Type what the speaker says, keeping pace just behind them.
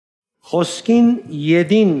Խօսքին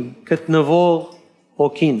Ետին Գտնուող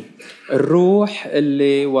Հոգին الروح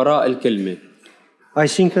اللي وراء الكلمة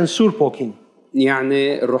այսինքն Սուրբ Հոգին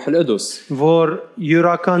يعني الروح القدس որ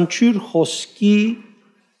յուրաքանչյուր խոսքի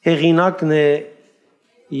հեղինակն է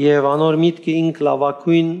եւ անոր միտքը ինք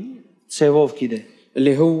լավակույն ցևով գիտե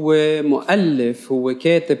اللي هو مؤلف هو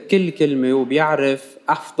كاتب كل كلمة وبيعرف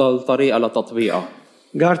أفضل طريقة لتطبيقها.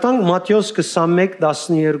 Գարտանք Մատթեոս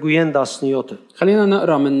 21:12-17 خلينا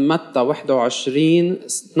نقرأ من متى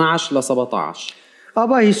 21:12-17.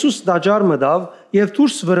 Աբա Հիսուս դաջար մտավ եւ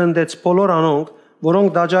դուրս վրընդեց բոլոր անոնք, որոնք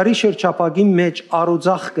դաջարի շրջապագի մեջ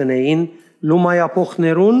առուձախ կնեին,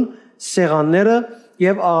 լումայապոխներուն, սեղանները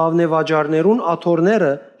եւ աղավնեվաճառներուն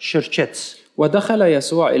աթոռները շրջեց. ودخل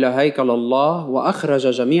يسوع إلى هيكل الله وأخرج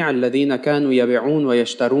جميع الذين كانوا يبيعون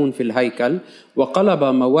ويشترون في الهيكل وقلب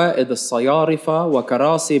موائد الصيارفة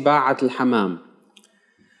وكراسي باعة الحمام.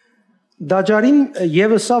 Դաջարին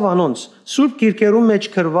եւսավ անոնց Սուրբ Գիրքերում մեջ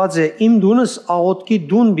գրված է իմ դունս աղոթքի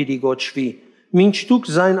դուն պիտի գոչվի մինչ դուք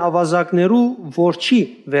զայն ավազակներու որչի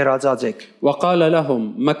վերածածեք وقال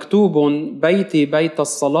لهم مكتوب بيتي بيت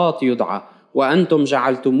الصلاة يدعى وأنتم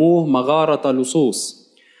جعلتموه مغارة لصوص.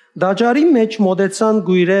 Դաջարի մեջ մոդեցան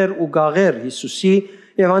գույրեր ու գաղեր Հիսուսի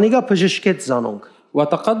եւ անիկա բժշկեց զանոնք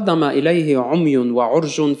وتقدم إليه عمي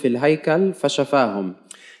وعرج في الهيكل فشفاهم.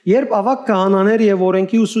 Երբ ավակ քահանաները եւ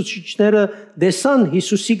օրենքի ուսուցիչները դեսան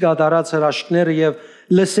Հիսուսի գադարած հրաշքները եւ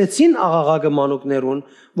լսեցին աղաղակը մանուկներուն,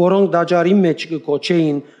 որոնք դաջարի մեջ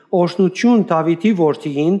կոչեին օրհնություն Դավիթի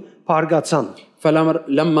որդիին, բարգացան.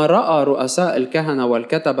 فلما رأى رؤساء الكهنة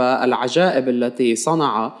والكتبة العجائب التي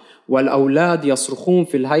صنع والأولاد يصرخون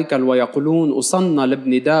في الهيكل ويقولون أصنّ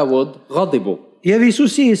لابن داود غضبوا. Եվ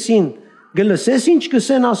Հիսուսի իսին գլսես ինչ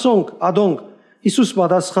կսեն ասոնք, ադոնք Հիսուս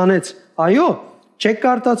պատասխանեց. այո, չեք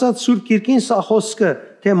կարդացած Սուրբ Գիրքին սա խոսքը,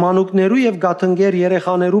 թե մանուկներու եւ գաթնգեր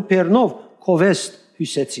երեխաներու բեռնով քովեստ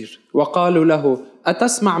հյուսեցիր. وقالوا له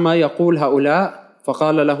أتسمع ما يقول هؤلاء؟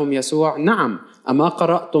 فقال لهم يسوع نعم أما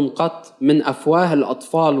قرأتم قط من أفواه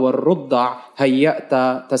الأطفال والرضع هيأت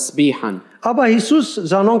تسبيحا. Աբա Հիսուս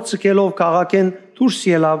զանոնք ցկելով քաղաքեն դուրս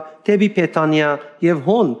ելավ դեպի Փեթանիա եւ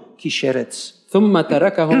հոն քիշերեց. ثم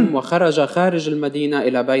تركهم وخرج خارج المدينة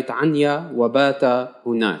إلى بيت عنيا وبات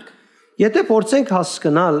هناك. Եթե փորձենք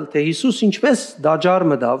հասկանալ, թե Հիսուս ինչպես դաջար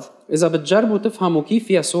մտավ إذا بتجربوا تفهموا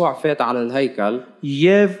كيف يسوع فات على الهيكل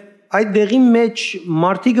եւ այդ դեղի մեջ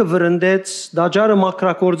մարտիկը վրընդեց դաջարը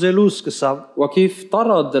մակրակորձելու սկսավ وكيف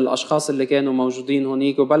طرد الأشخاص اللي كانوا موجودين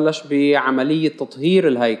هناك وبلش بعملية تطهير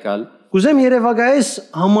الهيكل. Կուզեմ երևակայես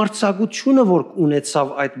համարցակությունը որ ունեցավ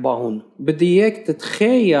այդ բահուն بدي إياك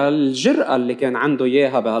تتخيل الجرأة اللي كان عنده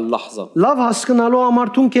إياها بهاللحظة. լավ հասկանալու համար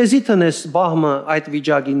թուն քեզի տնես բահմը այդ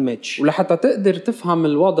վիճակին մեջ ولحتى تقدر تفهم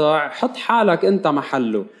الوضع حط حالك أنت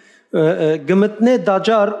محله. գմտնե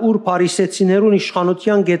դաջար ուր փարիսեցիներուն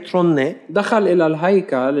իշխանության գետրոնն է دخل إلى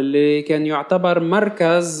الهيكل اللي كان يعتبر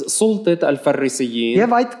مركز سلطة الفريسيين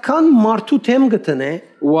եւ այդքան մարդու թեմ գտնե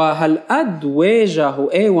وهالقد واجهوا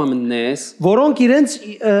قاوم الناس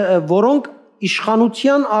որոնք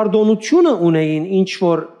իշխանության արդոնությունը ունեին ինչ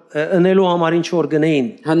որ ընելու համար ինչ որ գնային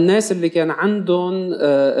هالناس اللي كان عندهم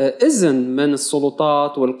إذن من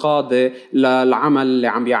السلطات والقادة للعمل اللي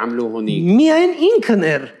عم يعملوه هنيك. միայն ինքն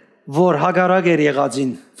էր որ հագարակ էր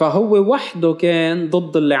եղածին فهو وحده كان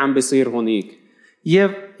ضد اللي عم بيصير هنيك. եւ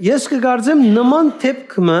ես կգարձեմ նման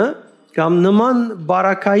թեփքը կամ նման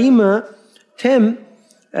բարակայիմը թեմ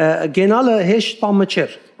գենալը հեշտ բան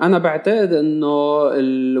չէր أنا بعتقد إنه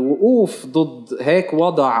الوقوف ضد هيك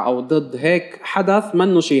وضع أو ضد هيك حدث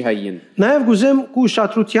منه شيء هين. նաեւ գուզեմ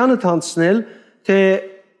կուշատրությանը ցանցնել թե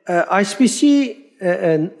այսպիսի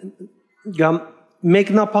կամ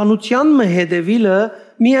մեկնաբանության մհետևիլը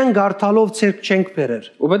միան գարտալով ցերկ չենք բերեր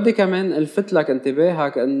وبدي كمان الفت لك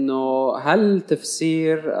انتباهك انه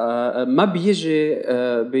هالتفسير ما بيجي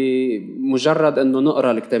بمجرد انه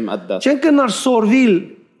نقرا الكتاب المقدس չենք կնար սորվիլ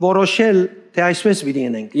որոշել թե այսպես պիտի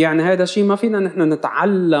ենք يعني هذا شيء ما فينا نحن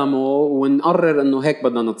نتعلمه ونقرر انه هيك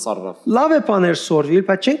بدنا نتصرف. լավ է բաներ սորվիլ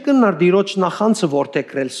բայց չենք կնար դիրոջ նախանցը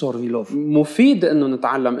որտեքրել սորվիլով مفيد انه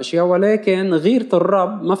نتعلم اشياء ولكن غيرة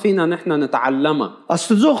الرب ما فينا نحن نتعلمها.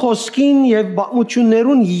 Աստծո խոսքին եւ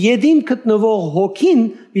բացություններուն յետին գտնվող հոգին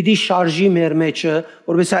պիտի շարժի մեր մեջը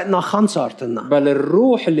որովհետեւ այդ նախանցը արտնա بل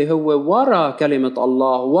الروح اللي هو وراء كلمة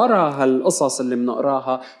الله وراء هالقصص اللي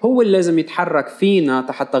بنقراها هو اللي لازم يتحرك فينا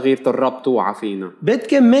حتى غيرة الرب توعى فينا.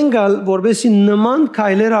 պետք է մենգալ որովհետեւ նման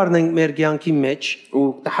քայլեր առնենք մեր կյանքի մեջ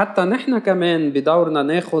وحتى نحن كمان بدورنا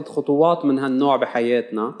ناخد خطوات من هالنوع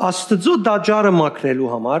بحياتنا Աստծո դաջարը մաքրելու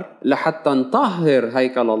համար لحتى نطهر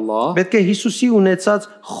هيكل الله. պետք է Հիսուսի ունեցած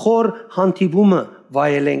խոր հանդիպումը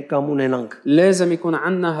վայելենք կամ ունենանք։ لازم يكون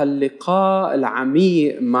عندنا هاللقاء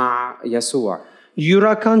العميق مع يسوع.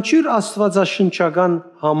 Յուրաքանչյուր աստվածաշնչական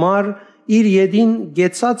համար իր յետին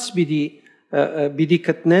գեցած պիտի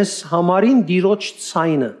գտնես համարին դիրոջ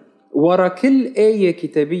ցայնը։ ورا كل آية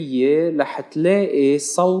كتابية رح تلاقي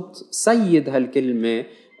صوت سيد هالكلمة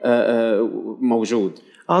موجود.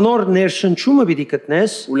 Անոր ներշնչումը պիտի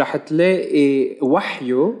գտնես ورح تلاقي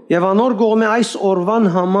وحيه եւ անոր կողմէ այս օրվան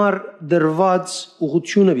համար դրված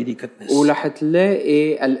ուղղությունը պիտի գտնես։ ورح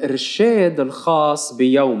تلاقي الإرشاد الخاص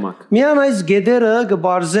بيومك. Միան այս գեդերը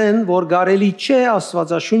կբարձեն, որ գարելի չէ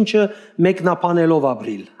Աստվածաշունչը մեկնաբանելով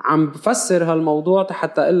ապրիլ։ عم بفسر هالموضوع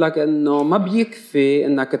حتى اقول لك انه ما بيكفي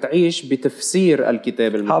انك تعيش بتفسير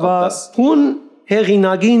الكتاب المقدس. Հուն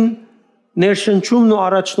հեղինակին ներշնչումն ու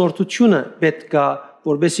առաջնորդությունը պետք է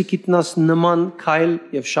որբեսի գիտնաս նման քայլ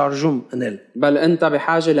եւ շարժում անել։ بل انت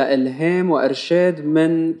بحاجه لالهام وارشاد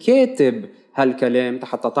من كاتب هالكلام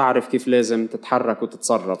حتى تعرف كيف لازم تتحرك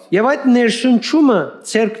وتتصرف. Եվ այդ ներշնչումը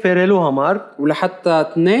ցերկ բերելու համար ولحتى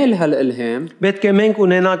تنال هالالهام պետք է մենք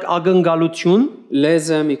ունենանք ակնկալություն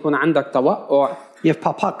لازم يكون عندك توقع եւ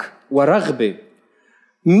փափակ։ ورغبه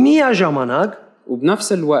Միաժամանակ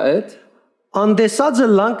وبنفس الوقت անդեսածը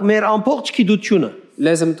լանք մեր ամբողջ գիտությունը։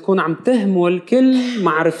 لازم تكون عم تهمل كل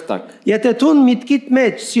معرفتك. Եթե դու միտքիդ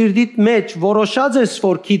մեջ, սիրտիդ մեջ որոշած ես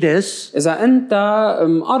որ գիտես, إذا أنت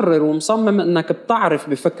مقرر ومصمم أنك بتعرف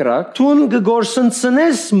بفكرك դու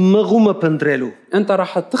կգործընծնես մղումը փնտրելու։ أنت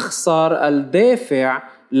رح تخسر الدافع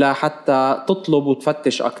لحتى تطلب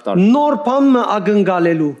وتفتش أكتر Նոր բան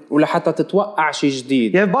ակնկալելու։ ولحتى تتوقع شيء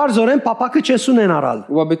جديد. Եվ բարձորեն փափակը չես ունենալ։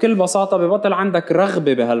 وبكل بساطة ببطل عندك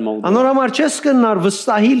رغبة بهالموضوع. Անորոմար չես կնար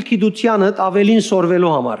վստահիլ գիտությանդ ավելին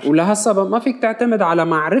սորվելու համար։ ولهالسبب ما فيك تعتمد على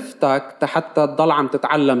معرفتك حتى تضل عم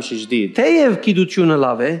تتعلم شيء جديد. Թեև գիտությունը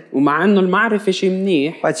լավ է, ومع إنه المعرفة شيء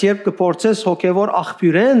منيح բայց երբ կփորձես հոգևոր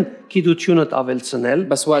աղբյուրեն գիտությունդ ավելցնել,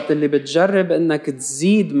 بس وقت اللي بتجرب إنك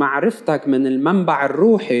تزيد معرفتك من المنبع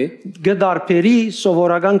الروحي գդարբերի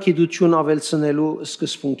սովորական գիտություն ավելցնելու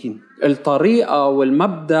սկզբունքին։ الطريقة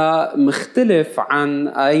والمبدأ مختلف عن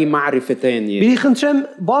أي معرفة تانية. Մի խնդրեմ,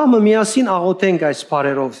 բամը միասին աղոթենք այս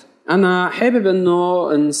բարերով։ أنا حابب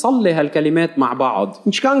إنه نصلي هالكلمات مع بعض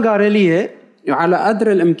Ինչքան կարելի է على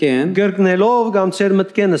قدر الإمكان. գրգնելով կամ ծեր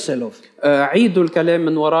մտքենսելով։ عيدوا الكلام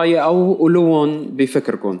من وراي أو قولوهم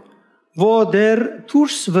بفكركم. ودر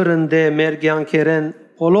դուրս վրընդե մեր կյանքերեն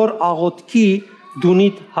բոլոր աղոթքի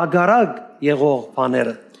դունիդ հագարակ եղող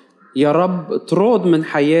բաները։ يا رب ترود من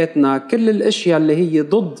حياتنا كل الأشياء اللي هي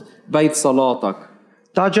ضد بيت صلاتك.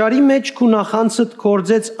 Տաճարի մեջ քու նախանցդ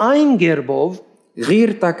կործեց այն գերբով,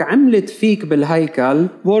 غيرتك عملت فيك بالهيكل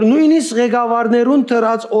որ նույնիսկ ղեկավարներուն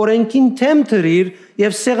դրած օրենքին թեմ դրիր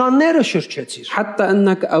եւ սեղանները շրջեցիր։ حتى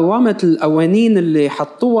أنك قومت القوانين اللي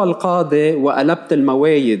حطوها القادة وقلبت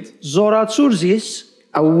الموايد. Զորացուր զիս,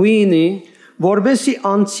 قويني որբեսի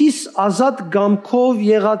անցիս ազատ գամքով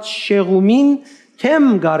եղած շեղումին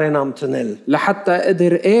թեմ գարենամ տնել։ لحتى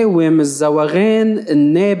قدر قاوم الزوغان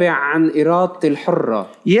النابع عن إرادتي الحرة.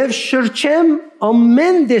 Եվ շրջեմ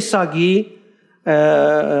ամեն տեսակի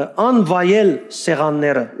անվայել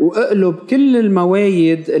սեղանները։ وأقلب كل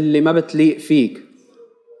الموايد اللي ما بتليق فيك.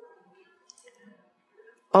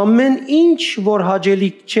 Ամեն ինչ որ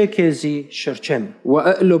հաջելիք չէ քեզի շրջեմ։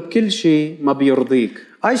 وأقلب كل شيء ما بيرضيك.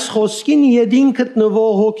 Այս խոսքին յետին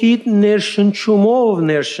գտնվող հոգիդ ներշնչումով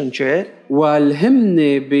ներշնչե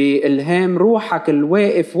والهمني بإلهام روحك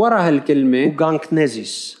الواقف ورا ու هالكلمة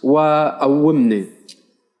գանքնեզիս։ وقومني.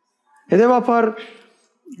 Հետևաբար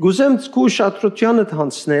գուզեմ ցկու շատրությանդ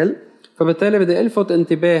հանցնել, فبالتالي بدي ألفت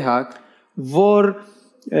انتباهك որ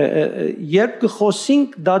երբ կխոսենք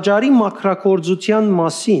դաջարի մակրակորձության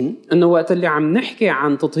մասին, إنه وقت اللي عم نحكي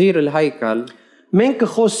عن تطهير الهيكل մենք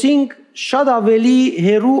կխոսենք շատ ավելի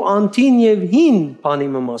հերու անտին եւ հին բանի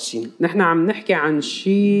մասին։ نحن عم نحكي عن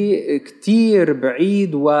شيء كتير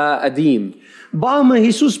بعيد وقديم. Բամը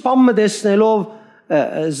Հիսուս բամը տեսնելով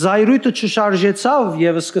զայրույթը չշարժեցավ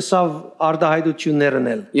եւ սկսավ արդահայտություններ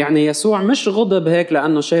անել։ يعني يسوع مش غضب هيك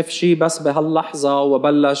لأنه شاف شيء بس بهاللحظة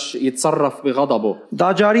وبلش يتصرف بغضبه.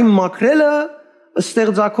 Դաջարի մակրելը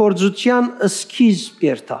ստեղծագործության սկիզբ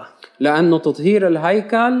երթա։ لأنه تطهير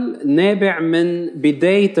الهيكل نابع من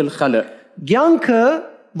بداية الخلق. Գյանքը,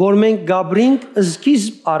 որ մենք գաբրինք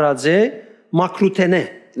սկիզբ արած է մակրութենե։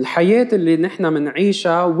 الحياة اللي نحن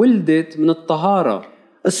منعيشها ولدت من الطهارة.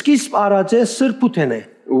 Սկիզբ արած է սրբութենե։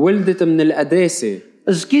 ولدت من القداسة.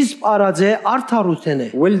 Սկիզբ արած է արդարութենե։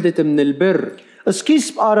 ولدت من البر.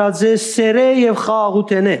 Սկիզբ արած է սերը եւ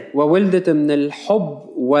խաղաղութենե։ وولدت من الحب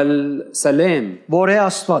والسلام Որ է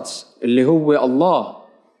Աստված։ اللي هو الله.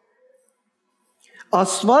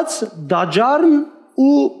 Աստված դաջարն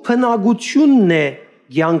ու փնագությունն է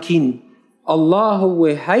ցանկին։ الله هو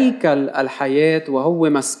هيكل الحياة وهو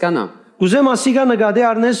مسكنها. Կուզեմ ասիգա նկատի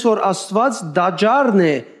առնես, որ Աստված դաջարն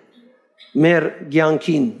է մեր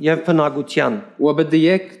ցանկին եւ փնագության։ وبدي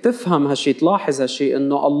اياك تفهم هالشي تلاحظ هالشي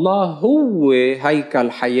انه الله هو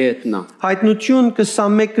هيكل حياتنا. Հայտնություն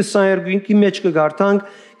 21-22-ի մեջ կգարտանք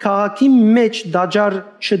քաղաքի մեջ դաջար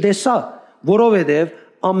չտեսա, որովհետև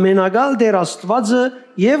ամենագալ Տեր Աստվածը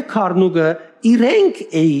եւ Քարնուգը իրենք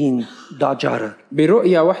էին դաջարը։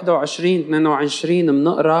 برؤيا 21-22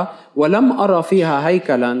 منقرا ولم أرى فيها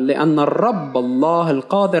هيكلا لأن الرب الله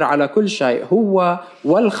القادر على كل شيء هو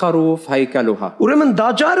والخروف هيكلها. Ուրեմն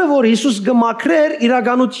դաջարը, որ Հիսուս գմակրեր,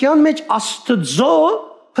 իրականության մեջ Աստծո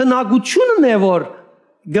փնագությունն է, որ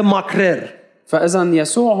գմակրեր։ فإذا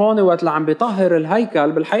يسوع هون وقت عم بيطهر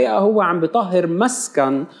الهيكل بالحقيقة هو عم بيطهر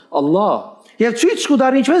مسكن الله. Եվ ցույց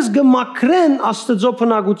կտար ինչպես գմակրեն Աստծո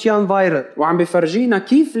փնագության վայրը։ وعم بفرجينا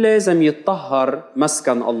كيف لازم يتطهر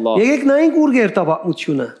مسكن الله. Եկեք նայենք ուր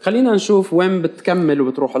գերտապատմությունը։ خلينا نشوف وين بتكمل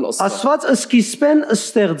وبتروح القصة. Աստված սկիզբեն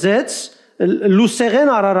ստեղծեց լուսեղեն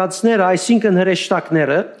արարածները, այսինքն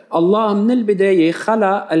հրեշտակները, الله من البداية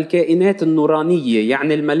خلق الكائنات النورانية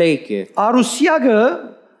يعني الملائكة. Արուսիագը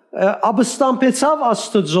աբստամբեցավ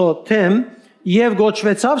Աստծո թեմ եւ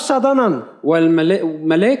գոչվեցավ Սատանան։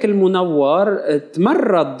 والملاك المنور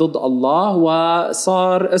تمرد ضد الله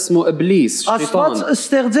وصار اسمه إبليس Աստված شيطان.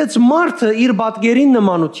 ստեղծեց մարդը իր պատկերին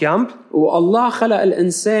նմանությամբ, والله خلق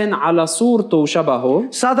الإنسان على صورته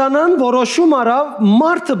وشبهه. Սատանան որոշում արավ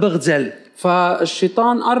մարդը բղձել։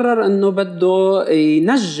 فالشيطان قرر انه بده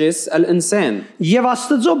ينجس الانسان. Եվ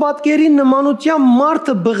Աստծո պատկերին նմանությամբ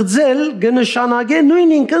մարդը բղձել կնշանակե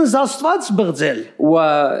նույն ինքն Աստված բղձել։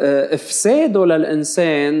 وافساده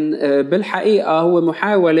للانسان بالحقيقه هو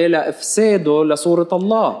محاوله لافساده لصوره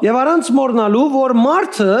الله. Եվ առանց մոռնալու, որ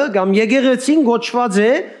մարդը կամ եկեղեցին գոչված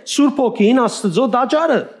է Սուրբ Հոգին Աստծո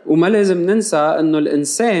դաջարը։ وما لازم ننسى انه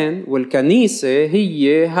الانسان والكنيسه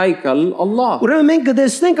هي هيكل الله. Ուրեմն մենք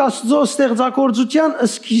կտեսնենք Աստծո ստեղծագործության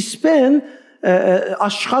սկիզբեն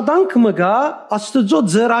աշխատանք մգա Աստծո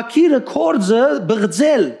ձեռակիրը կորձը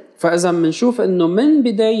բղձել։ فاذا بنشوف انه من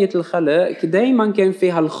بدايه الخلق دائما كان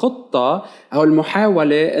فيها الخطه او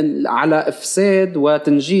المحاوله على افساد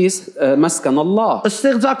وتنجيس مسكن الله.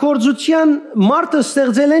 Ստեղծագործության մարդը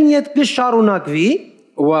ստեղծել են իդ կշարունակվի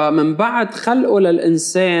ومن بعد خلقه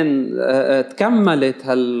للإنسان تكملت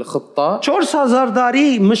هالخطة 4000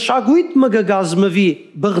 տարի մշակույթ մը կգազմվի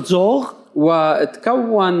բղձող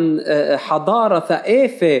وتكون حضارة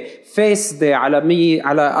ثقافة فاسدة على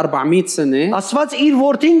 400 سنة. Աստված իր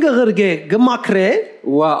որդին կղրգե գմակրե,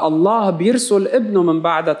 والله بيرسل ابنه من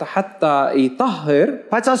بعدها حتى يطهر.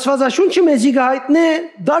 բայց Աստվածաշունչը մեզի գայտնե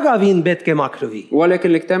դագավին պետք է մաքրվի։ ولكن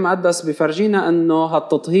الكتاب المقدس بيفرجينا انه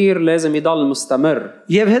هالتطهير لازم يضل مستمر.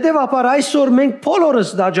 Եվ հետևաբար այսօր մենք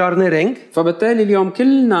բոլորս դաջարներ ենք, فبالتالي اليوم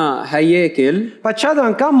كلنا هياكل բայց շատ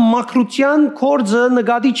անգամ մաքրության կորձը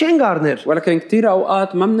նկատի չենք առներ։ ولكن كتير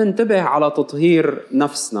اوقات ما بننتبه على تطهير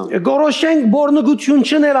نفسنا. Գորոշենք բորնգություն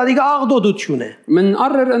չնել, ադիգա աղդոդություն է։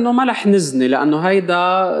 منقرر انه ما رح نزني لانه هيدا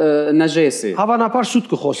نجاسة. Հավանաբար սուտ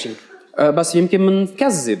կխոսենք بس يمكن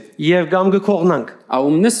منكذب եւ կամ կքողնանք او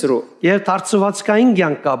منسرق եւ դարձվածքային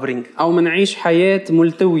կյանք կաբրինք։ او منعيش حياة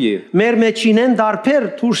ملتوية Մեր մեջինեն դարբեր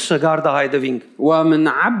դուրսը գարդահայտվինք։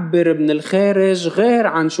 ومنعبر من الخارج غير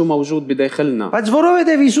عن شو موجود بداخلنا. Բայց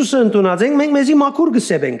որովհետեւ Հիսուսը ընդունած ենք, մենք մեզի մաքուր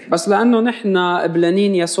գսեբենք։ بس لانه نحن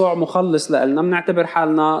قبلانين يسوع مخلص لنا بنعتبر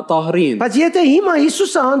حالنا طاهرين. Բայց եթե հիմա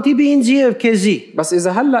Հիսուսը հանդիպի ինձ եւ քեզի, بس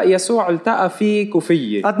اذا هلا يسوع التقى فيك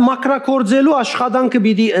وفيي այդ մաքրակորձելու աշխատանքը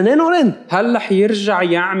պիտի ընենորեն։ هل رح يرجع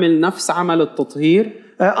يعمل نفس عمل التطهير؟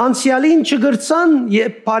 Անցյալին չգրցան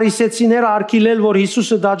փարիսեցիները արկիլել, որ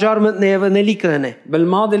Հիսուսը դաջար մտնի եւ նելի կհնե։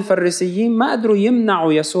 بالماضي الفريسيين ما قدروا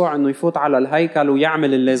يمنعوا يسوع انه يفوت على الهيكل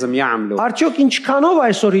ويعمل اللي لازم يعمله. Արդյոք ինչքանով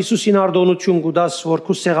այսօր Հիսուսին արդոնություն կուտաս, որ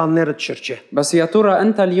քու սեղանները չչրջե։ بس يا ترى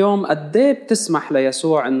انت اليوم قد ايه بتسمح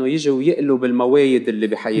ليسوع انه يجي ويقلب الموايد اللي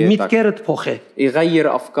بحياتك؟ Միտքերդ փոխե,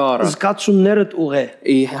 يغير افكارك، զգացումներդ ուղե։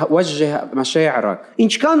 يوجه مشاعرك.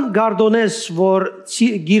 Ինչքան գարդոնես, որ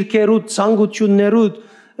գիրքերուդ, ցանկություններուդ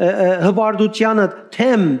հբարդությանը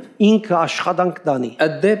թեմ ինքը աշխատանք դանի։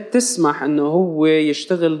 قد ايه بتسمح انه هو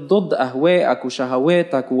يشتغل ضد اهوائك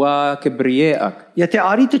وشهواتك وكبريائك؟ Եթե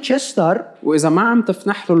արիտը չես տար, واذا ما عم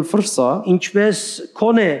تفنح له الفرصه ինչպես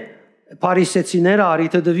կոնե Փարիսեցիները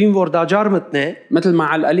արիթը դվին որ դաջար մտնե, مثل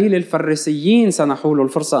مع القليل الفريسيين سنحوا له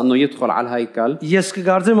الفرصة أنه يدخل على الهيكل. ես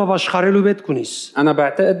կգարձեմ ապաշխարելու պետք ունիս։ أنا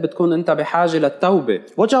بعتقد بتكون أنت بحاجة للتوبة،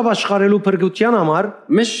 Ոչ ապաշխարելու փրկության համար,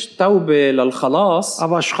 مش توبة للخلاص،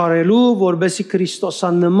 ապաշխարելու որբեսի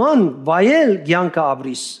Քրիստոսանման վայել կյանքը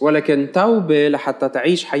ապրիս։ ولكن توبة لحتى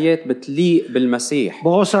تعيش حياة بتليق بالمسيح.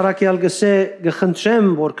 Բողոս արաքյալ գսե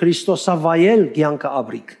գխնդրեմ որ Քրիստոսա վայել կյանքը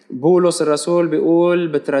ապրիկ։ بولس الرسول بيقول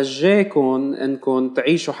بترجاكم انكم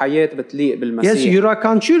تعيشوا حياة بتليق Ես بالمسيح.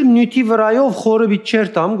 յուրաքանչյուր նյութի վրայով խորը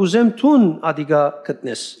բիչերտամ, գուզեմ թուն ադիգա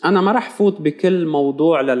գտնես։ أنا ما رح فوت بكل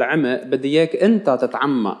موضوع للعمق، بدي إياك أنت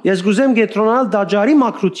تتعمق. Ես գուզեմ գետրոնալ դաջարի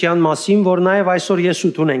մակրության մասին, որ նաև այսօր ես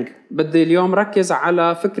ու ունենք։ بدي اليوم ركز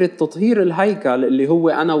على فكرة تطهير الهيكل اللي هو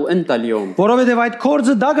أنا وأنت اليوم، Որովհետև այդ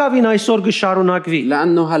կորձը դագավին այսօր կշարունակվի։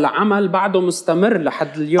 لأنه هالعمل بعده مستمر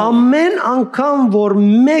لحد اليوم. Ամեն անգամ որ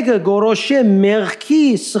մեկը գորոշե մեղքի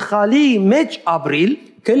սխալի մեջ ապրիլ,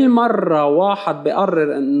 كل مرة واحد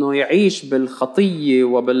بيقرر إنه يعيش بالخطية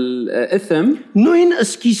وبالإثم، նույն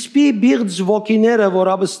սկիզբի բիղձ ոգիները, որ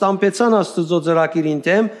ապստամբեցան Աստծո ծրագիրին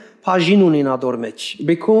թեմ, բաժին ունին ադոր մեջ։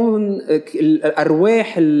 بيكون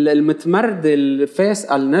الأرواح المتمردة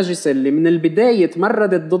الفاسقة النجسة اللي من البداية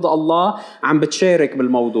تمردت ضد الله عم بتشارك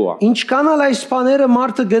بالموضوع. Ինչքան այս բաները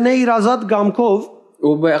մարդը գնե իր ազատ գամքով,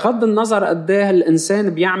 وبغض النظر قديه الإنسان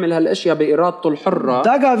بيعمل هالأشياء بإرادته الحرة،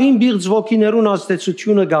 դագավին բիղձ ոգիներուն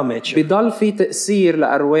ազդեցությունը գա մեջ։ بضل في تأثير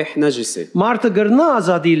لأرواح نجسة، Մարդը գրնա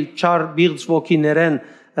ազատիլ չար բիղձ ոգիներեն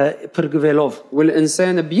փրկվելով։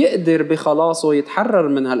 والإنسان بيقدر بخلاصه يتحرر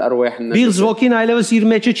من هالأرواح Բիղձ النجسة. ոգին այլևս իր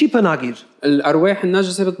մեջը չի փնագիր։ الأرواح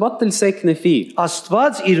النجسة بتبطل ساكنة فيه،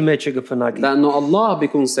 Աստված իր մեջը կփնագի։ لأنه الله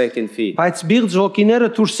بيكون ساكن فيه. Բայց բիղձ ոգիները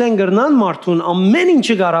դուրսեն գրնան մարդուն ամեն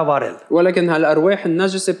ինչը գարավարել։ ولكن هالأرواح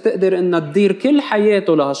النجسة بتقدر إنها تدير كل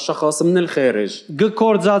حياته لهالشخص من الخارج،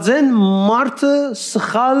 Գկորձածեն մարդը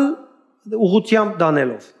սխալ ուղությամբ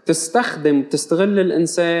դանելով։ تستغل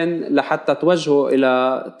الإنسان لحتى توجهه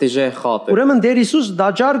إلى اتجاه خاطئ. Ուրեմն Տեր Հիսուս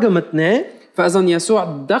դաջար գմտնե, فإذا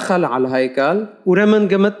يسوع دخل على الهيكل ուրեմն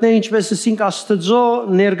գմտնե ինչպես ասինք Աստծո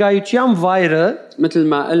ներկայության վայրը, مثل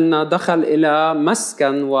ما قلنا دخل إلى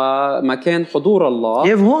مسكن ومكان حضور الله،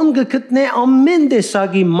 եւ հոն գտնե ամեն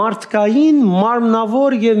տեսակի մարդկային,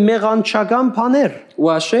 մարմնավոր եւ մեղանչական բաներ։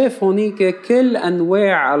 وشاف هونيك كل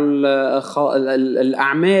أنواع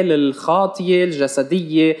الأعمال الخاطئة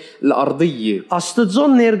الجسدية الأرضية، Աստծո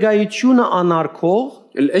ներկայությունը անարգող,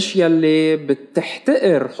 الأشياء اللي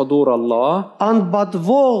بتحتقر حضور الله،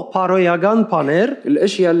 անբատվող փարոյական բաներ,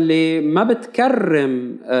 الأشياء اللي ما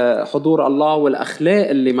بتكرم حضور الله والأخلاق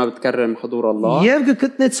اللي ما بتكرم حضور الله، եւ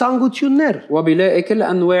գտնե ցանկություններ։ وبيلاقي كل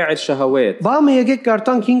أنواع الشهوات. Բամը եկեք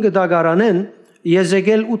կարդանք 5 դագարանեն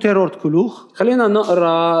Եզեկել 8-րդ գլուխ։ خلينا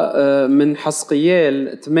نقرأ من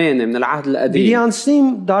حسقيال 8 من العهد القديم. Դիանցիմ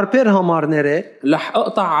դարբեր համարները رح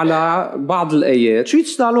أقطع على بعض الآيات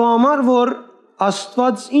ցույց տալու համար, որ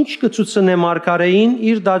Աստված ինչ կցուցնե մարգարեին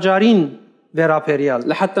իր դաջարին վերապերյալ։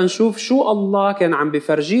 لحتى نشوف شو الله كان عم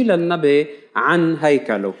بفرجيه للنبي عن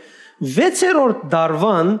هيكله. 6-րդ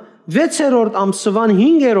դարվան 6-րդ ամսվան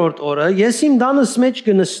 5-րդ օրը ես իմ դանս մեջ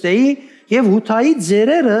կնստեի եւ հութայի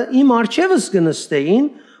ձերերը իմ արջևս կնստեին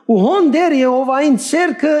ու հոն դեր Եհովային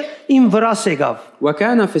ցերկը իմ վրաս եկավ։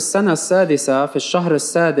 وكان في السنة السادسة في الشهر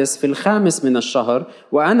السادس في الخامس من الشهر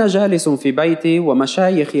وأنا جالس في بيتي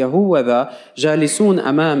ومشايخ يهوذا جالسون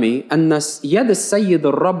أمامي أن يد السيد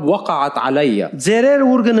الرب وقعت علي. Ձերերը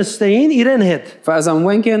ուր կնստեին իրեն հետ, فإذا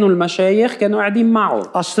وين كانوا المشايخ كانوا قاعدين معه،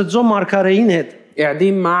 Աստծո մարգարեին հետ,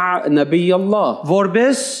 قاعدين مع نبي الله،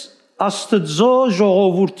 որբես Աստծո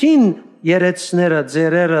ժողովրդին երեցները,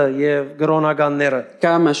 ձերերը եւ գրոնականները։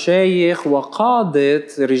 كمشايخ وقادة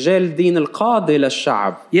رجال دين القادة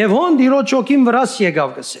للشعب. Եվ հոն դիրոջ ոգին վրաս եկավ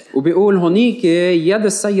գսե։ وبيقول هونيك يد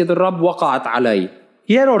السيد الرب وقعت علي.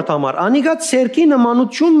 Երորդ համար անիգա ցերկի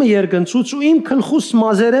նմանությունը երկնցուց ու իմ քլխուս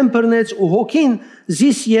մազերեն բռնեց ու հոգին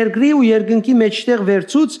զիս երկրի ու երկնքի մեջտեղ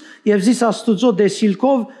վերցուց եւ զիս Աստուծո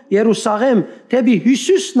դեսիլքով Երուսաղեմ թեպի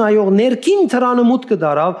Հիսուս նայող ներքին թրանը մուտք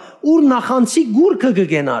դարավ ուր նախանցի գուրքը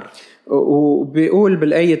կգենար։ وبيقول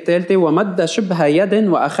بالآية الثالثة ومد شبه يد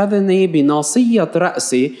وأخذني بناصية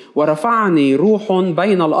رأسي ورفعني روح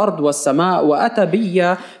بين الأرض والسماء وأتى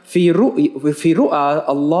بي في رؤى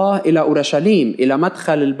الله إلى أورشليم إلى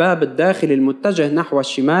مدخل الباب الداخلي المتجه نحو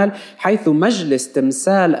الشمال حيث مجلس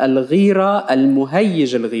تمثال الغيرة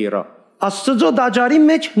المهيج الغيرة. Աստծո դաջարի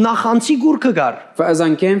մեջ նախանցի գուրքը գար։ فإذا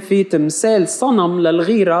كان في تمثال صنم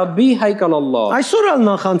للغيرة بهيكل الله. Այսօր ալ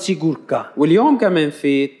նախանցի գուրք կա։ واليوم كمان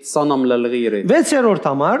في صنم للغيرة. 6-րդ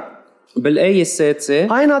համար بالآية السادسة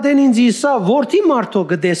Այն ադեն ինձ իսա որդի մարդո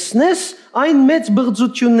գտեսնես այն մեծ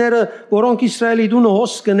բղծությունները որոնք Իսրայելի դունը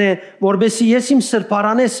հոս կնե որբեսի ես իմ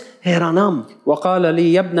սրբարանես հերանամ وقال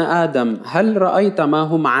لي يا ابن آدم هل رأيت ما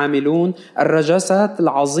هم عاملون الرجسات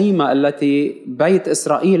العظيمة التي بيت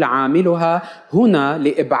إسرائيل عاملها هنا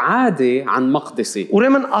لإبعادي عن مقدسي.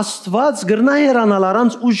 Ուրեմն Աստված գրնա հերանալ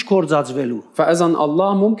առանց ուժ կործածվելու فإذا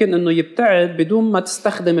الله ممكن أنه يبتعد بدون ما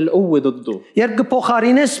تستخدم القوة ضده. Երբ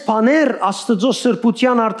կփոխարինես բաներ Աստծո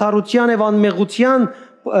սրբության արդարության եւ անմեղության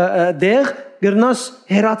դեղ գրնաս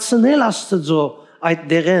հերացնել Աստծո այդ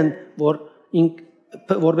դեղեն որ ինք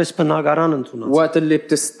որպես բնակարան ընդունած وقت اللي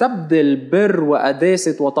بتستبدل بر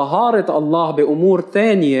وقداسة وطهارة الله بأمور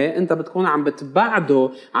تانية أنت بتكون عم بتبعده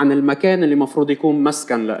عن المكان اللي مفروض يكون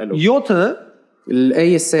مسكن له. 7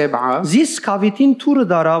 الآية السابعة Զիս կավիտին թուրը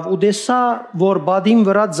դարավ ու դեսա որ բադին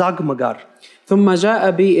վրա ձագ մգար ثم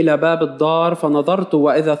جاء بي إلى باب الدار فنظرت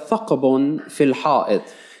وإذا ثقب في الحائط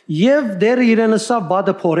եւ դեր իրենսա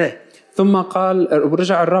բադը փորե ثم قال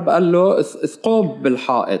ورجع الرب قال له ثقوب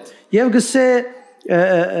بالحائط եւ գսե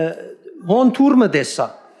հոն թուրը դեսա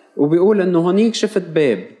وبيقول إنه هنيك شفت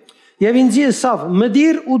باب եւ ինձի ասավ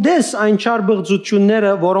մդիր ու դես այն չար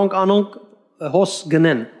բղծությունները որոնք անոնք հոս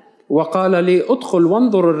գնեն وقال لي ادخل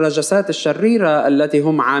وانظر الرجسات الشريرة التي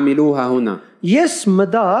هم عاملوها هنا. Ես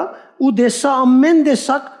մտա ու դեսա ամեն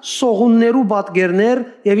տեսակ սողուններու պատկերներ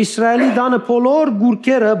եւ Իսրայելի դանը բոլոր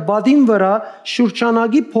գուրքերը բադին վրա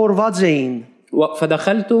շուրջանագի փորված էին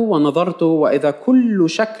فدخلت ونظرت وإذا كل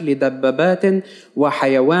شكل دبابات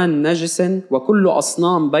وحيوان نجس وكل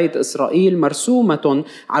أصنام بيت إسرائيل مرسومة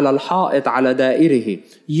على الحائط على دائره.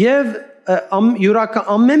 եւ յուրակա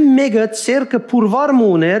ամեն մեկը ցերկը փուրվար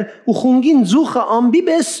մուներ ու խունգին ձուխը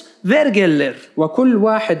ամբիպես վերգելեր وكل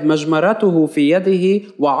واحد مجمرته في يده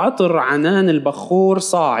وعطر عنان البخور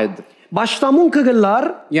صاعد. Բաշտամունքը գլար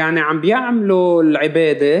يعني عم بيعملوا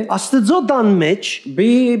العبادة Աստծո դան մեջ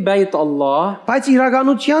ببيت الله բայց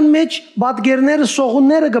իրականության մեջ պատկերները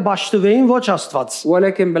սողունները կբաշտվեին ոչ Աստված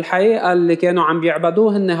ولكن بالحقيقة اللي كانوا عم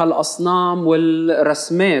بيعبدوه هن هالأصنام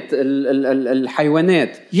والرسمات الحيوانات.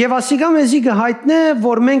 Եվ ասիկա մեզի կհայտնե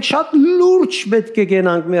որ մենք շատ լուրջ պետք է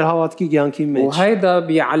գնանք մեր հավատքի կյանքի մեջ وهيدا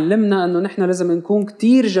بيعلمنا انه نحن لازم نكون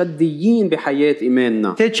كتير جديين بحياة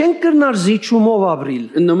إيماننا. Թե չենք կրնար զիջումով ապրիլ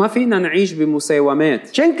انه ما فينا نعيش بمساومات.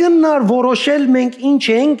 Չենք կրնար որոշել մենք ինչ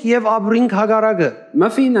ենք եւ ապրենք հագարակը ما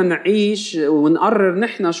فينا نعيش ونقرر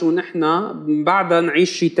نحن شو نحن بعدها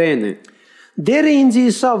نعيش شي تاني. Դերը ինձ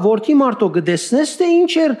իսա որդի մարդո գտեսնես թե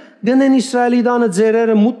ինչ էր գնեն Իսրայելի դանը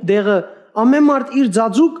ձերերը մուտ դեղը ամեն մարդ իր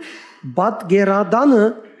ձաձուկ բադգերադանը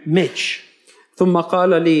մեջ ثم قال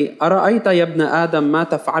لي أرأيت يا ابن آدم ما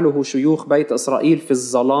تفعله شيوخ بيت إسرائيل في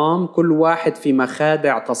الظلام كل واحد في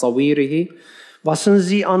مخادع تصويره.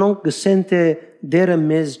 Վասնզի անոնք գսեն թե դերը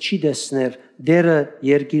մեզ չի դեսներ դերը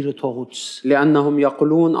երկիրը թողուց لأنهم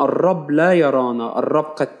يقولون الرب لا يرانا الرب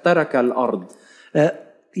قد ترك الأرض.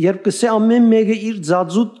 Երբ կսե ամեն մեկը իր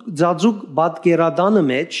ձաձուկ բադգերադանը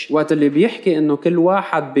մեջ وقت اللي بيحكي انه كل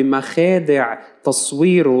واحد بمخادع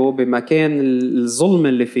تصويره بمكان الظلم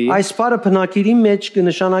اللي فيه այս բառը բնակիրի մեջ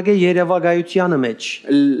կնշանակե երևակայությանը մեջ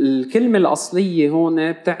الكلمة الأصلية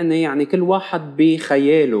هون بتعني يعني كل واحد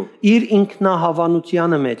بخياله իր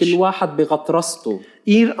ինքնահավանությանը մեջ كل واحد بغطرسته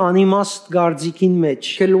իր անիմաստ գարձիկին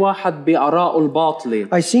մեջ كل واحد بآرائه الباطلة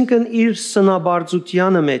այսինքն իր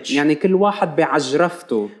սնաբարձությանը մեջ يعني كل واحد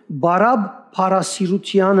بعجرفته բարապ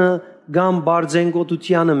փարասիրությանը կամ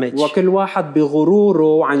բարձենգոտությանը մեջ وكل واحد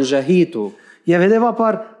بغروره عن جهيته. եւ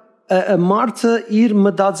հետեւաբար մարդը իր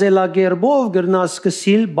մտածելակերպով գրնաս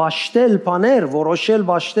կսիլ բաշտել բաներ որոշել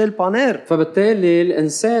բաշտել բաներ فبالتالي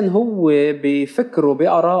الإنسان هو بفكره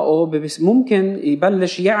بآرائه ممكن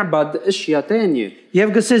يبلش يعبد أشياء تانية.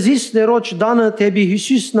 եւ գսեզիս դերոջ դանը թեբի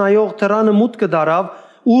Հիսուս նայող տրանը մուտքը դարավ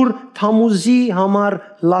ուր Թամուզի համար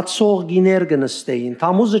լացող գիներ կնստեին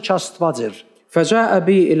Թամուզը չաստված էր فجاء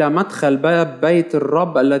بي إلى مدخل باب بيت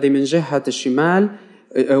الرب الذي من جهة الشمال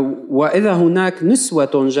وإذا هناك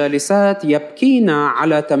نسوة جالسات يبكين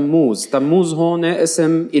على تموز. تموز هون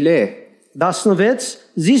اسم إله. 16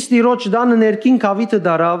 զիս դիրոջ դանը ներքին կավիթը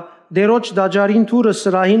դարավ դերոջ դաջարին թուրը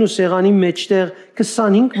սրահին ու սեղանի մեջտեղ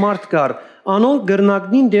 25 մարդ կար անոնք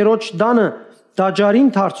գրնագնին դերոջ դանը դաջարին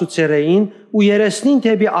թարցուցեր էին ու երեսնին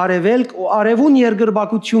թեպի արևելք ու արևուն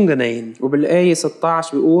երգրբակություն գնային وبالآية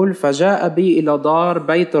 16 بيقول فجاء بي إلى دار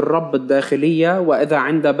بيت الرب الداخلية وإذا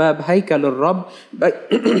عند باب هيكل الرب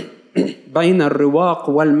بين الرواق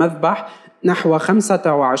والمذبح نحو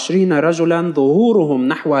 25 رجلا ظهورهم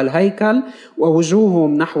نحو الهيكل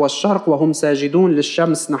ووجوههم نحو الشرق وهم ساجدون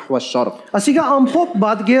للشمس نحو الشرق. ասիկա ամփոփ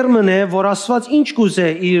բադգերմն է որ Աստված ինչ կուզե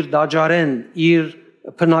իր դաջարեն իր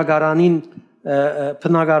բնակարանեն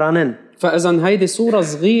فإذا هيدي صورة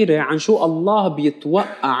صغيرة عن شو الله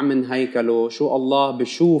بيتوقع من هيكله، شو الله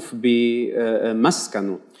بشوف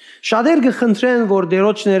بمسكنه. Շատեր կխնդրեն, որ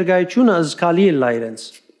Տերոջ ներկայությունը զգալի է լայրենց։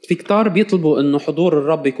 في كتار بيطلبوا إنه حضور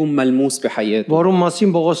الرب يكون ملموس بحياته. Որում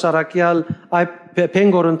մասին Պողոս Արաքյալ այ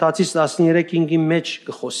Փենգորընտացիս 13-ի մեջ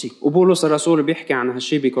կխոսի։ وبولس الرسول بيحكي عن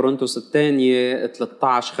هالشي بكورنثوس الثانية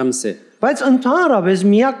 13:5. Բայց ընդհանրապես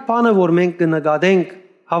միակ բանը, որ մենք կնկատենք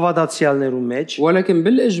հավատացյալներու մեջ, ولكن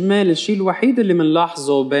بالإجمال الشيء الوحيد اللي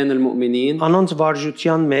منلاحظه بين المؤمنين անոնց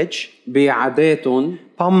վարժության մեջ, بعاداتهم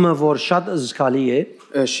բամը որ շատ զգալի է,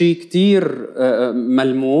 شيء كتير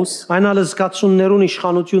ملموس، այն ալզկացություններուն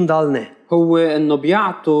իշխանություն տալն է։ هو إنه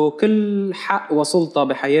بيعطوا كل حق وسلطة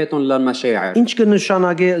بحياتهم للمشاعر. Ինչ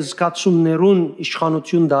կնշանակե զգացումներուն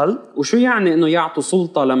իշխանություն տալ։ وشو يعني إنه يعطوا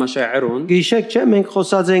سلطة لمشاعرهم؟ Գիշեք չէ, մենք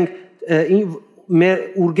խոսած ենք մեր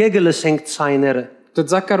ուրգեգը լսենք ցայները։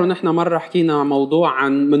 تتذكروا نحن مرة حكينا عن موضوع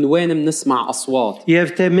عن من وين بنسمع أصوات،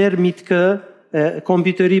 Եվ թե մեր միտքը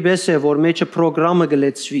կոմպյուտերի պես է, որ մեջը ծրագրամը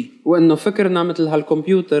գլեցվի։ وإنه فكرنا مثل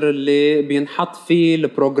هالكمبيوتر اللي بينحط فيه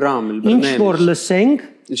البروجرام Ինչ որ البرنامج. լսենք,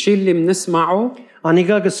 الشيء اللي بنسمعه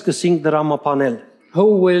անիկա կսկսենք դրամապանել։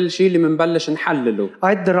 هو الشيء اللي بنبلش نحلله،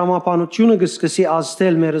 Այդ դրամապանությունը կսկսի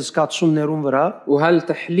ազդել մեր զգացումներուն վրա,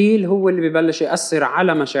 وهالتحليل هو اللي ببلش يأثر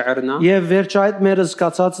على مشاعرنا، եւ վերջ այդ մեր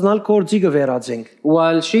զգացածնալ կորձի կվերածենք։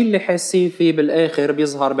 والشيء اللي حاسين فيه بالآخر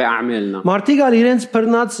بيظهر بأعمالنا. Մարդիկ ալ իրենց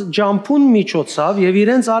բռնած ջամփուն միջոցով եւ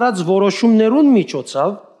իրենց արած որոշումներուն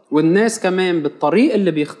միջոցով والناس كمان بالطريق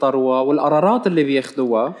اللي بيختاروها والقرارات اللي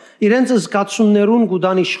بياخدوها իրենց զգացումներուն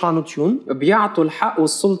գուտան իշխանություն بيعطوا الحق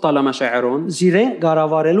والسلطة لمشاعرهم զիրեն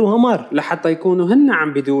կառավարելու համար։ لحتى يكونوا هن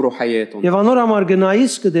عم بيدوروا حياتهم. Եվ անոր համար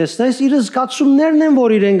գնայիս կտեսնես իր զգացումներն են,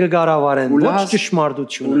 որ իրեն կառավարեն, ոչ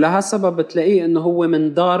ճշմարտությունը։ ولهالسبب بتلاقيه انه هو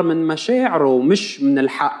من دار من مشاعره ومش من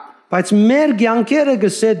الحق. Բայց մեր կյանքերը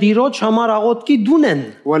գսե դիրոջ համար աղոթքի դուն են։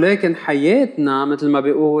 ولكن حياتنا مثل ما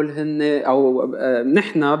بيقول هن او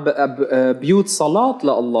نحن بيوت صلاة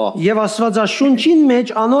لله. Եվ Աստվածաշունչին մեջ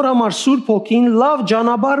անոր համար Սուրբ Հոգին լավ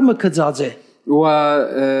ջանաբար մը գծած է։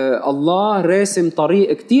 والله راسم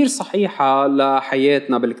طريق كتير صحيحة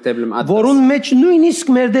لحياتنا بالكتاب المقدس، Որուն մեջ նույնիսկ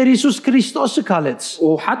մեր Տեր Հիսուս Քրիստոսը կալեց։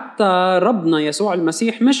 وحتى ربنا يسوع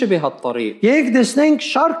المسيح مشي بهالطريق. Եկեք տեսնենք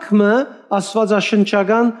շարքը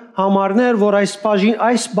Աստվածաշնչական համարներ, որ այս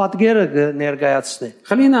պատկերը ներկայացնի։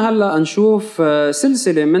 خلينا هلا نشوف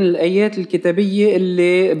سلسلة من الآيات الكتابية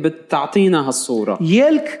اللي بتعطينا هالصورة.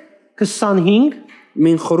 Ելք 25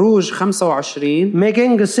 من خروج 25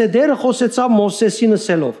 մեկեն գսե դերը խոսեցավ Մովսեսին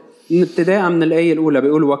ասելով. ابتداء من الآية الأولى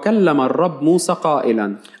بيقول وكلم الرب موسى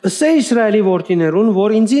قائلا. Ասե Իսրայելի որդիներուն,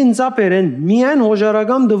 որ ինձ ինձապերեն միայն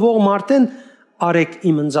հոժարագամ դվող մարդեն արեք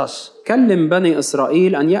իմ ընձաս։ كلم بني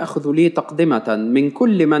إسرائيل أن يأخذوا لي تقدمة من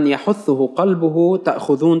كل من يحثه قلبه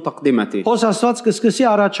تأخذون تقدمتي. Հոս Աստված կսկսի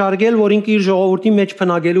առաջարկել, որ ինքը իր ժողովրդի մեջ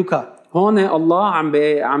փնագելու կա։ هون الله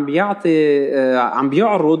عم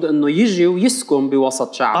بيعرض انه يجي ويسكن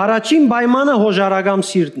بوسط شعب. Առաջին պայմանը հոժարագամ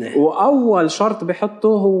սիրտն է։ واول شرط بحطه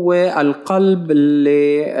هو القلب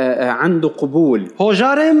اللي عنده قبول.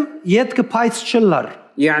 Հոժարեմ յետքը փայծ չլար։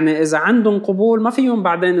 يعني اذا عندهم قبول ما فيهم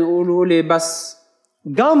بعدين يقولوا لي بس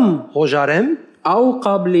Գամ հոժարեմ, او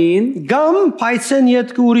قابلين գամ փայծեն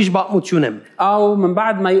յետքը ուրիշ բաղմություն եմ։ او من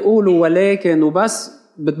بعد ما يقولوا ولكن وبس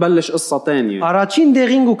بتبلش قصة تانية. Առաջին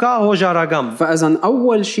դեղին գուկա հոժարագամ։ فاذا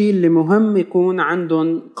اول شيء اللي مهم يكون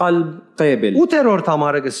عندهم قلب قابل. 8-րդ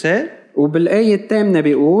համարը գսե, وبالايه الثامنه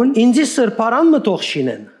بيقول ինձի սրբարան մտող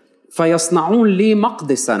շինեն։ فيصنعون لي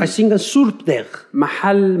مقدسا، Այսինքն սուրբ տեղ,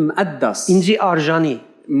 محل مقدس ինձի արժանի,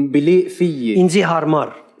 بليق فيي، ինձի հարմար։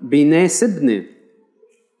 بيناسبني.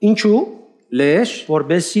 Ինչու՞։ ليش؟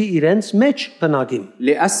 Որբեսի իրենց մեջ բնակիմ։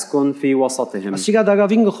 لأسكن في وسطهم. Ասիկա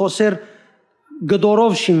դակավին գխոսեր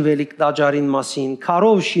գդորով շինվելիք դաջարին մասին,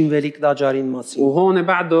 քարով շինվելիք դաջարին մասին։ وهون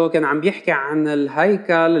بعده كان عم بيحكي عن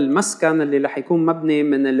الهيكل المسكن اللي رح يكون مبني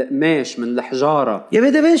من القماش من الحجارة. Եվ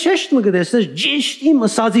հետևեն շեշտ մը գտեսնես ճիշտ իմ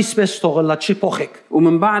ըսածից պես թողելա չի փոխեք։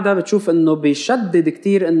 ومن بعدها بتشوف انه بيشدد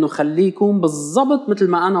كتير انه خليكم بالضبط مثل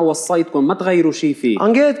ما انا وصيتكم، ما تغيروا شيء فيه.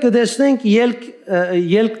 Անգետ կտեսնենք ելք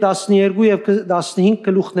 12 եւ 15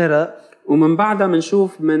 գլուխները, ومن بعدها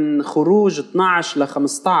بنشوف من خروج 12 ل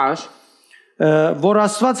 15 որ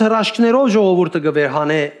Աստված հրաշքներով ժողովուրդը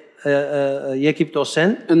գվերհանե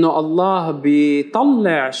Եգիպտոսեն, انه الله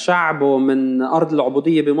بيطلع شعبه من ارض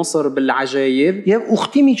العبوديه بمصر بالعجائب եւ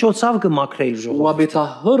ուխտի միջոցով կմաքրե իր ժողովուրդը։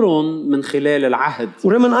 وبيطهرهم من خلال العهد.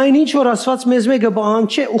 Ուրեմն այն ինչ որ Աստված մեզ մեկը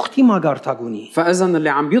բանչե ուխտի մագարտագունի։ فاذا اللي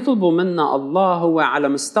عم بيطلبوا منا الله هو على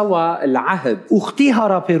مستوى العهد، Ուխտի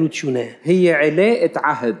հարաբերություն է։ هي علاقه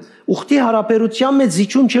عهد. ուխտի հարաբերության մեջ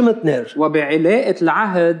զիջում չմտներ։ وبعلاقة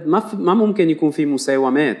العهد ما ممكن يكون في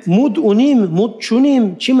مساومات. Մուտ ունիմ, մուտ չունիم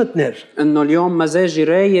չմտներ։ انه اليوم مزاجي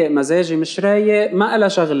رايق مزاجي مش رايق ما لها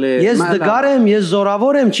شغله. Ես դգար եմ, ես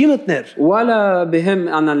զորավոր եմ չմտներ։ ولا بهم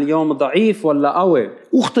انا اليوم ضعيف ولا قوي.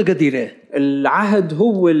 Ուխտը գդիրե։ العهد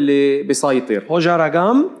هو اللي بيسيطر.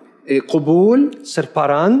 Հոժարագամ, قبول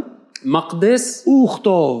սրբարան, مقدس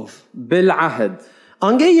ուխտով։ بالعهد.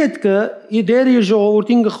 Անգե յետքը իդեր իր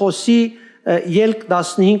ժողովրդին գխոսի ելք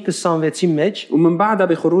 15-26-ի մեջ ومن بعدها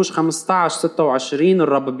بخروج 15 26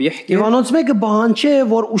 الرب بيحكي Եվանոց մեկը բանջե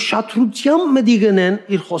որ ուշադրությամբ մտի գնեն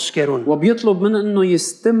իր խոսքերուն وبيطلب من انه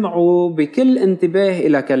يستمعوا بكل انتباه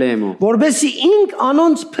الى كلامه որբեսի ինք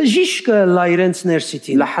անոնց բժիշկը լա իրենց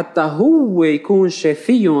ներսիտին لحتى هو يكون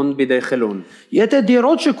شافيهم بداخلهم. Եթե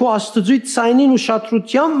դերոջը քո աստծույց ցայնին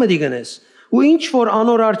ուշադրությամբ մտի գնես ու ինչ որ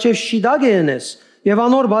անոր արչև շիդագ ենես եւ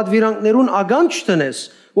անոր բադվիրանքներուն ագանջ տնես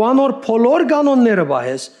ու անոր փոլոր կանոնները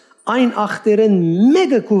բահես այն ախտերեն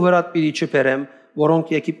մեկը քու վրա պիտի չբերեմ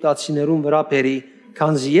որոնք եգիպտացիներուն վրա բերի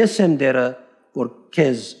քանզի ես եմ դերը որ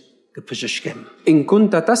քեզ կբժշկեմ إن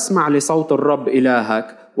كنت تسمع لصوت الرب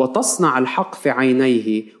إلهك وتصنع الحق في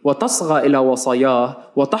عينيه وتصغى إلى وصاياه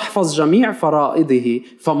وتحفظ جميع فرائضه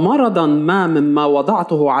فمرضا ما مما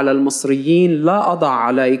وضعته على المصريين لا أضع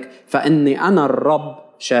عليك فإني أنا الرب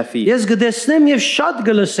شافي. Ես գտեսնեմ եւ շատ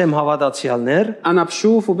գլսեմ հավատացյալներ أنا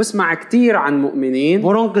بشوف وبسمع كتير عن مؤمنين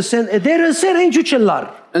որոնք գսեն դերսեր ինչու չլար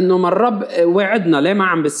إنه ما الرب وعدنا ليه ما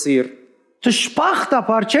عم بتصير.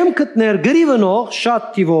 Տշպախտապար չեմ գտներ գրիվնող շատ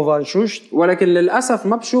տիվով անշուշտ ولكن للأسف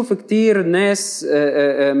ما بشوف كتير ناس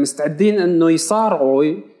مستعدين إنه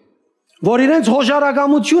يصارعوا որ իրենց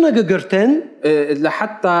հոժարագամությունը կգրտեն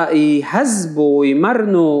لحتى يهذبوا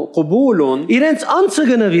ويمرنوا قبولهم իրենց անձը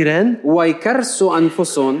կնվիրեն ويكرسوا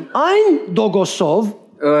أنفسهم այն դոգոսով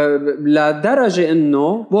لدرجة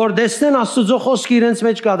إنه որ դեսնեն Աստծո խոսքը իրենց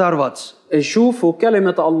մեջ կատարված يشوفوا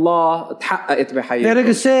كلمة الله تحققت بحياتهم.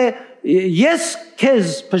 Դերգսե ես քեզ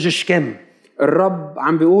բժշկեմ الرب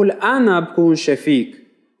عم بيقول أنا بكون شفيك.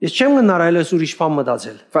 ես չեմ գնար այլես ուրիշ բան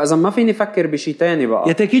մտածել فإذا ما فيني أفكر بشي تاني بقى.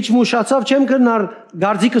 եթե քիչ մուշացավ չեմ գնար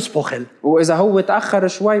գարձիկս փոխել وإذا هو تأخر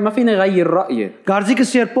شوي ما فيني غير رأيي.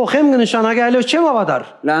 գարձիկս երբ փոխեմ կնշանակի այլևս չեմ հավատար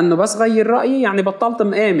لأنه بس غير رأيي يعني بطلت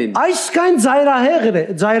مآمن. այսքան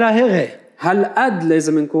ծայրահեղ է هل قد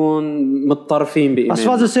لازم نكون متطرفين بإيمان.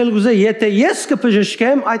 Աստվածը ասել գուզե եթե ես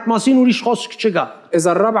կբժշկեմ այդ մասին ուրիշ խոսք չկա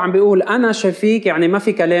إذا الرب عم بيقول أنا شفيك يعني ما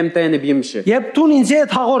في كلام تاني بيمشي. Երբ դու ինձ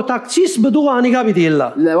հետ հաղորդակցիս բդուղ անիգա պիտի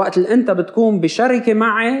լա وقت اللي أنت بتكون بشركة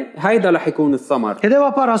معي هيدا رح يكون الثمر.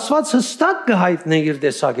 Հետևաբար Աստված հստակ կհայտնի իր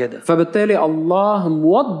տեսակետը فبالتالي الله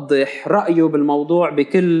موضح رأيه بالموضوع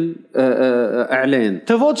بكل إعلان.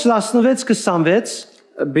 Թվոց 16-26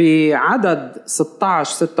 بعدد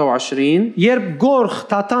 16-26 Երբ Գորգ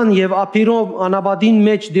Թատան եւ Ապիրով անաբադին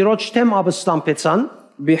մեջ դիրոջ թեմ ապստամբեցան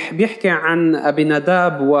بيحكي عن أبي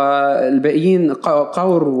نداب والباقيين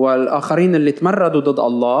قور والآخرين اللي تمردوا ضد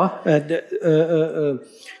الله.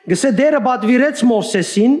 գսե դերը բադվիրեց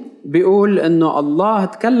Մովսեսին بيقول إنه الله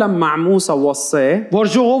تكلم مع موسى ووصاه որ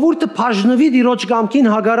ժողովուրդը բաժնվի դիրոջ կամքին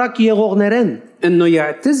հագարակ եղողներեն إنه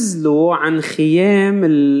يعتزلوا عن خيام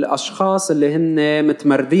الأشخاص اللي هن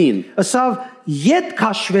متمردين. ասավ յետ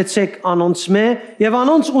քաշվեցեք անոնց մե եւ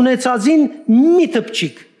անոնց ունեցածին մի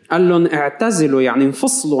տպչիկ قال لهم اعتزلوا يعني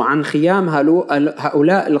انفصلوا عن خيام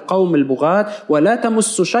هؤلاء القوم البغاة ولا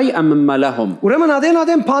تمسوا شيئا مما لهم. ուրեմն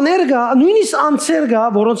adեն բաներ կա նույնիսկ անձեր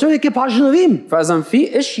կա որոնց հետ կբաժնվիմ فإذا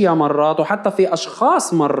في اشياء مرات وحتى في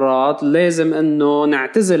اشخاص مرات لازم انه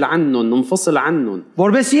نعتزل عنهم ننفصل عنهم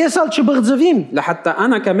որովհետեւ ես ալ չբղձվիմ لحتى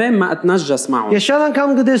انا كمان ما اتنجس معهم. ես շատ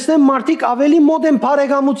անգամ գտեսնեմ մարդիկ ավելի մոտ են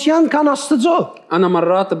բարեկամության քան Աստծո انا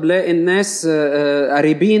مرات بلاقي الناس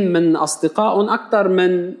قريبين من اصدقائهم اكثر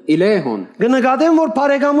من إلههم. Գնկադեմ որ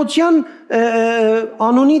բարեկամության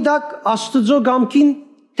անոնի դակ Աստծո գամքին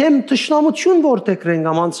թեմ տշնամություն որտեքրեն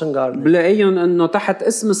կամ անցնգար بلاقيهم انه تحت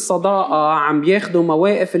اسم الصداقة عم بياخدوا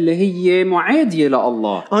مواقف اللي هي معادية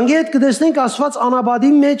لله. Անգետ կտեսնենք Աստված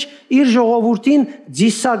անաբադի մեջ իր ժողովրդին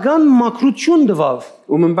ձիսական մակրություն տվավ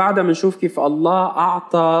ومن بعدها بنشوف كيف الله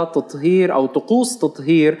أعطى تطهير أو طقوس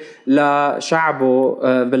تطهير لشعبه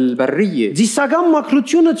بالبرية. ձիսական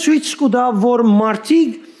մակրությունը ցույց կտա որ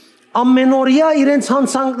մարդիկ ամենօրյա իրենց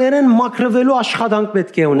հանցանքներեն մակրվելու աշխատանք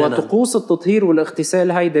պետք է ունենան وطقوس التطهير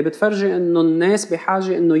والاغتسال هيدا بتفرجي انه الناس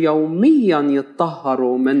بحاجة انه يوميا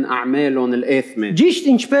يتطهروا من اعمالهم الآثمة. Ճիշտ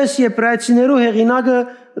ինչպես Եբրայեցիներու հեղինակը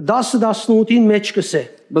 10-18-ին մեջ կսե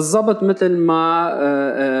بالضبط مثل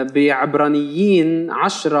ما بعبرانيين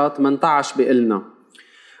 10-18 بيقلنا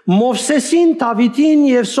Մովսեսին, Դավիթին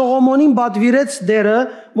եւ Սողոմոնին պատվիրեց դերը,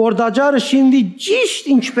 որ դաջարը շինվի ճիշտ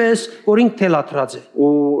ինչպես որ ինքը թելադրած է։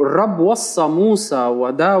 والرب وصى موسى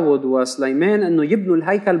وداود وسليمان انه يبنوا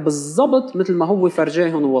الهيكل بالضبط مثل ما هو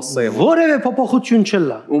فرجاهم ووصاهم. Որևէ փոփոխություն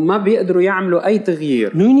չլա։ وما بيقدروا يعملوا اي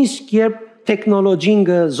تغيير. Նույնիսկ երբ տեխնոլոգին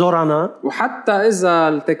զորանա, وحتى اذا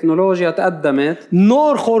التكنولوجيا تقدمت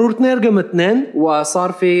նոր խորհուրդներ կմտնեն,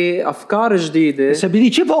 وصار في افكار جديده սա պիտի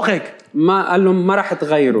չի փոխեք։ ما قال لهم ما رح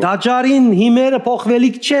تغيروا. Դաջարին հիմերը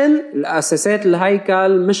փոխվելիք չեն, الاساسات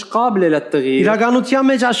الهيكل مش قابله للتغيير. իրականության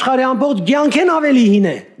մեջ աշխարհի ամբողջ կյանքեն ավելի հին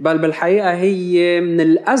է։ بل بالحقيقه هي من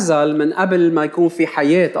الازل من قبل ما يكون في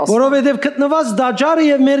حياه اصلا. Որովհետև գտնված դաջարը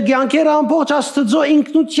եւ մեր կյանքերը ամբողջ Աստծո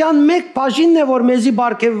ինքնության մեկ բաժինն է, որ մեզի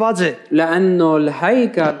բարգեւված է։ لانه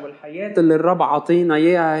الهيكل والحياه اللي الرب عطينا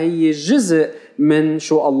اياها هي جزء من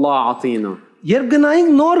شو الله عطينا. Երբ գնայինք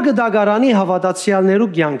նոր գդագարանի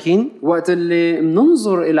հավատացյալներու կյանքին, وقت اللي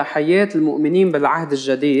مننظر الى حياه المؤمنين بالعهد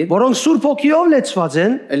الجديد որոնք Սուրբ Օքիով լեցված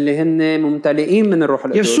են, اللي هن ممتلئين من الروح եւ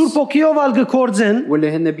القدس Սուրբ Օքիով ալ գործեն,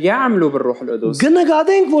 واللي هن بيعملوا بالروح القدس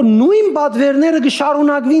կնկատենք, որ նույն պատվերները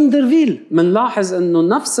կշարունակվին դրվիլ։ منلاحظ انه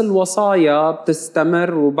نفس الوصايا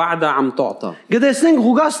بتستمر وبعدها عم تعطى. Գտեսնենք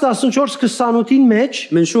Ղուկաս 14:28-ին մեջ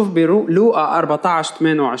منشوف بلوقا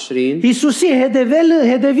 14:28 Հիսուսի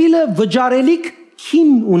հետևելը վճարելիք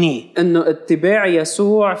քին ունի։ انه اتباع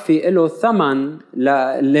يسوع في له ثمن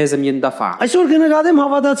لازم يندفع. Այսօր կնկատեմ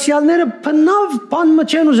հավատացյալները բնավ բան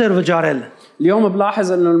մչեն ուզեր վճարել։ اليوم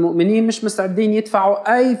بلاحظ انه المؤمنين مش مستعدين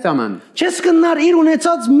يدفعوا اي ثمن. Չես կնար իր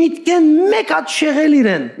ունեցած միտքեն մեկ հատ շեղել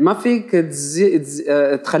իրեն։ ما فيك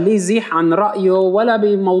تخليه يزيح عن رايه ولا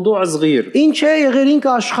بموضوع صغير. Ինչ է եղերինք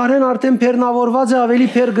աշխարհեն արդեն բեռնավորված է ավելի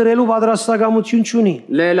բեր գրելու պատրաստակամություն չունի։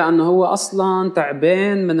 ليه؟ لانه هو اصلا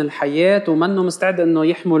تعبان من الحياه ومنه مستعد انه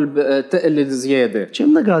يحمل تقل زياده.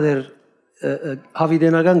 Չեմ նկատեր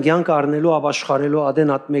հավիտենական կյանք առնելու ապաշխարելու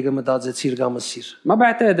ադենատ մեկը մտածեցիր գամսիր։ ما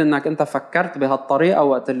بعتقد انك انت فكرت بهالطريقه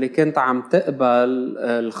وقت اللي كنت عم تقبل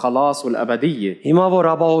الخلاص والابديه. Հիմա որ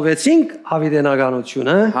ապահովեցինք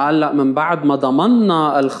հավիտենականությունը, هلا من بعد ما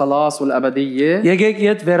ضمننا الخلاص والابديه եկեք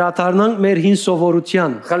իդ վերաթարնանք մեր հին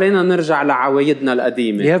սովորության خلينا نرجع لعوايدنا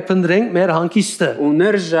القديمه եւ փնտրենք մեր հանգիստը։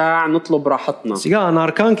 ونرجع نطلب راحتنا. Սիգա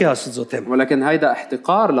անարքանք է Աստծո թեմ։ ولكن هيدا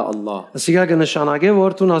احتقار لله. Սիգա կնշանակե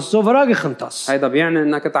որ դու Աստծո վրա կխնդաս։ هيدا بيعني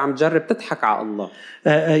انك انت عم تجرب تضحك على الله.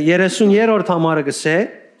 30-րդ համարը գսե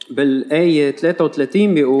بالايه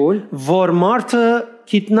 33 بيقول որ մարդը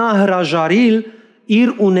գիտնա հրաժարիլ իր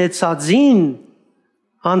ունեցածին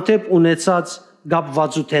հանդեպ ունեցած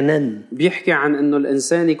գապվածութենեն։ بيحكي عن انه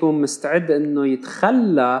الانسان يكون مستعد انه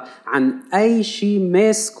يتخلى عن اي شيء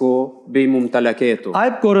ماسكه بممتلكاته.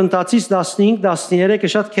 Այդ Կորինթացիս 15-13-ը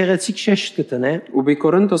շատ քեղեցիկ շեշտ կտնե։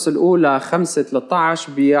 وبكورنثوس الاولى 5:13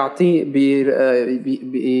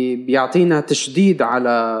 بيعطينا تشديد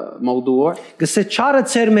على موضوع. Գսե չարը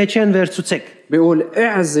ծեր մեջ են վերցուցեք։ بيقول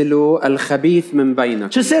اعزلوا الخبيث من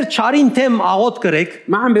بينك. Չսեր չարին թեմ աղոտ կրեք։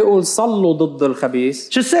 ما عم بيقول صلوا ضد الخبيث.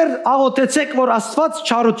 Չսեր աղոտեցեք որ Աստված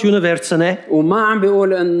չարությունը վերցնե։ وما عم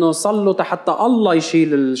بيقول انه صلوا حتى الله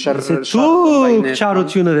يشيل الشر Դուք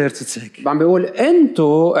չարությունը վերցուցեք։ عم بيقول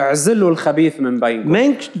انتوا اعزلوا الخبيث من بينكم.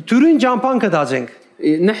 Մենք դուրին ջամփան կդածենք։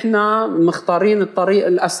 نحن مختارين الطريق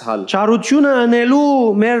الاسهل. Չարությունը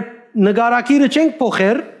անելու մեր նկարակիրը չենք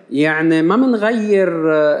փոխեր։ يعني ما منغير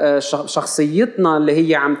شخصيتنا اللي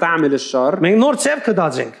هي عم تعمل الشر. Մենք նոր ծև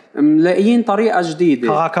կդածենք։ ملاقيين طريقة جديدة.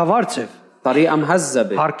 Քաղաքավար ծև, طريقة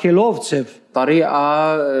مهذبة. հարկելով ծև,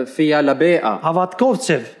 طريقة فيها لباقة. հավատքով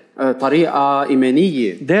ծև։ طريقة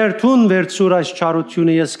إيمانية. Դեր թուն վերցուր այս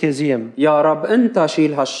չարությունը ես քեզի եմ։ يا رب أنت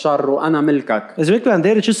شيل هالشر وأنا ملكك. Ես մեկն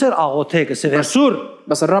դերը չսեր աղոթեք, ես վերցուր։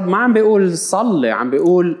 بس الرب ما عم بيقول صلي، عم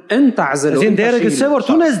بيقول أنت اعزله. Ես դերը գսե որ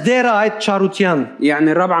թուն ես դերը այդ չարության։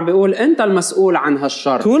 يعني الرب عم بيقول أنت المسؤول عن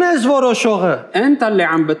هالشر. Թուն ես որոշողը։ أنت اللي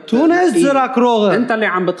عم Թուն ես ծրակրողը։ أنت اللي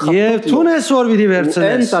عم بتخطط Եվ له. թուն ես որ պիտի վերցնես։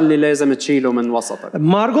 وأنت اللي لازم تشيله من وسطك.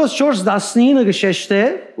 Մարգոս 4:19-ը գշեշտե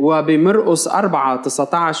وبمرقس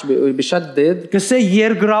 4:19 بشدد գսե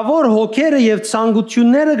երգրավոր հոգերը եւ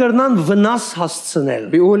ցանկությունները կրնան վնաս հասցնել։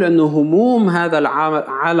 بيقول انه هموم هذا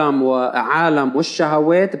العالم وعالم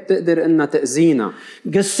والشهوات بتقدر انها تأذينا.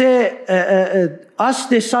 Գսե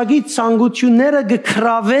աստեսագի ցանկությունները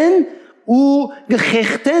գքրավեն ու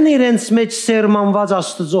գխեղտեն իրենց մեջ սերմանված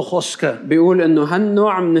Աստծո խոսքը։ بيقول انه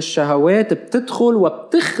هالنوع من الشهوات بتدخل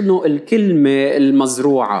وبتخنق الكلمة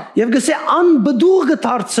المزروعة. Եվ գսե անբդուղ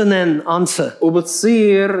գդարցնեն անցը։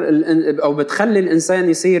 وبتصير او بتخلي الانسان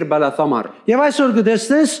يصير بلا ثمر. Եվ այսօր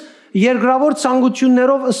գտեսնես երկրավոր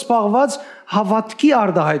ցանկություններով սպառված հավատքի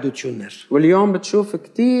արտահայտություններ։ واليوم بتشوف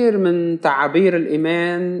كتير من تعابير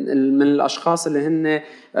الإيمان من الأشخاص اللي هن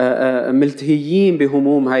ملتهيين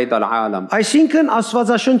بهموم هيدا العالم. Այսինքն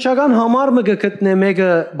աստվածաշնչական համար մը գտնե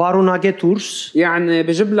մեկը բարունագե դուրս يعني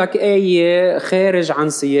بجيب لك آية خارج عن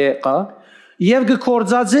سياقها եւ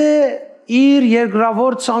գործածե իր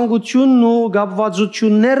երկրավոր ցանկությունն ու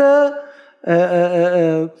գապվածությունները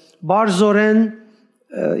բարձորեն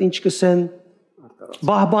ինչ կսեն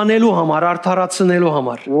բահբանելու համար, արդարացնելու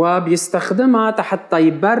համար։ وبيستخدمها حتى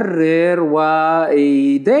يبرر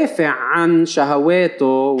ويدافع عن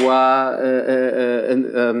شهواته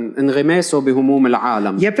وانغماسه بهموم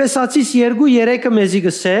العالم. Եփեսացիս 2:3-ը մեզի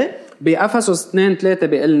գսե بأفسس 2:3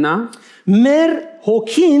 بيقلنا մեր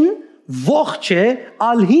հոգին ողջ է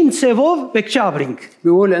ալհին ցևով բեկչաբրինք։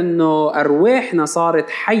 بيقول انه ارواحنا صارت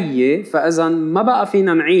حيه فاذا ما بقى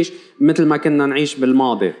فينا نعيش مثل ما كنا نعيش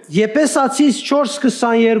بالماضي. Եփեսացիս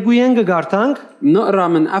 4:22-ին կգարտանք نقرا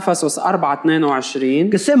من افسس 4:22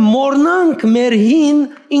 գսե մորնանք մեր հին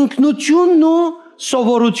ինքնությունն ու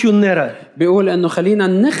սովորությունները։ بيقول انه خلينا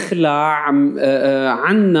نخلع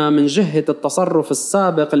عنا من جهه التصرف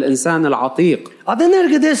السابق الانسان العتيق. Ադեներ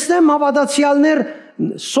գտեսնեմ հավատացյալներ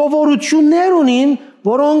սովորություններ ունին,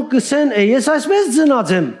 որոնք կսեն ես այսպես ծնած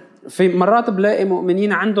եմ։ في مرات بلاقي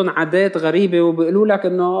مؤمنين عندهم عادات غريبه وبيقولوا لك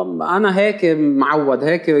انه انا هيك معود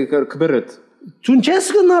هيك كبرت. Դու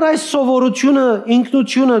չես գնար այս սովորությունը,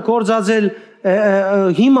 ինքնությունը կորցածել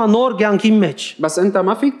հիմա նոր կյանքի մեջ։ بس انت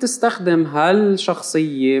ما فيك تستخدم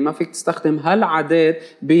هالشخصيه ما فيك تستخدم هالعادات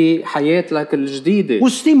بحياتك الجديده.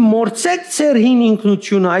 Ոստի մորցեք ծեր հին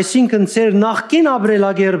ինքնությունը, այսինքն ծեր նախկին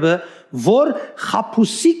ապրելակերպը, որ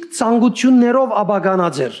խապուսիկ ցանկություններով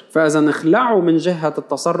աբագանածեր։ فاذا نخلعوا من جهه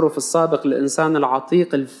التصرف السابق الانسان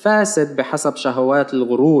العتيق الفاسد بحسب شهوات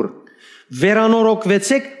الغرور.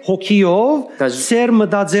 Վերանորոգվեցեք հոգիով, ծեր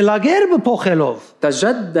մտածելակերպը փոխելով։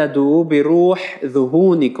 تجددوا بروح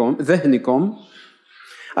ذهنكم.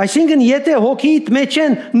 Այսինքն եթե հոգիդ մեջ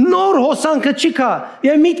են նոր հոսանքը չկա,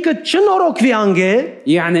 եւ միտքը չնորոգվի անգե,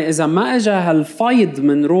 يعني اذا ما اجى هالفيض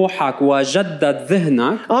من روحك وجدد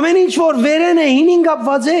ذهنك ամեն ինչ որ վերեն է հինին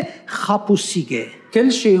կապված է խապուսիկ է։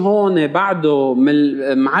 كل شيء هون بعده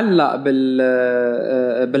معلق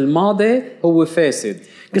بالماضي هو فاسد.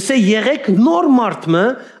 Գսե եղեք նոր մարդը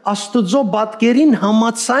Աստծո բատկերին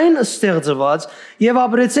համացայն ստեղծված եւ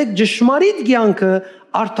ապրեցեք ճշմարիտ կյանքը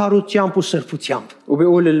արդարությամբ ու սրբությամբ։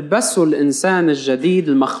 وبيقول البسوا الانسان الجديد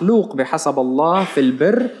المخلوق بحسب الله في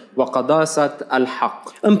البر وقداسه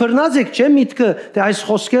الحق. Ըմբռնացեք չէ միտքը թե այս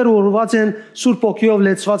խոսքերը ուղղված են Սուրբ ոգիով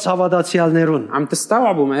լեցված հավատացյալներուն։ عم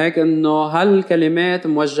تستوعبوا ما هيك انه هالكلمات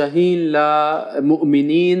موجهين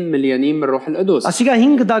لمؤمنين مليانين من الروح القدس. Ասիկա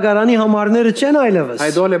 5 դագարանի համարները չեն այլևս։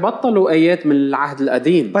 هيدول بطلوا ايات من العهد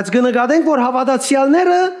القديم. Բայց կնկատենք որ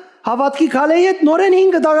հավատացյալները հավատքի քալեյետ նորեն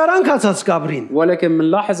 5 դագարան կացած կաբրին։ ولكن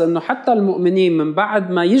بنلاحظ انه حتى المؤمنين من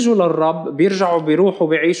بعد ما يجوا للرب بيرجعوا بيروحوا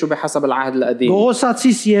بيعيشوا بحسب العهد القديم.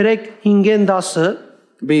 Գողոսացիս 3:5-10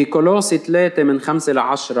 بكولوسي 3 من 5 ل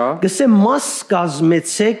 10 գսե մաս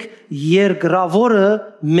կազմեցեք երկրավորը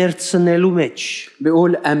մերցնելու մեջ։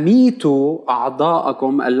 بيقول اميتوا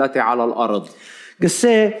اعضاءكم التي على الارض.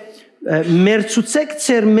 Գսե մերցուցեք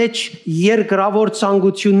ծեր մեջ երկրավոր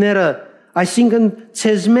ցանկությունները, այսինքն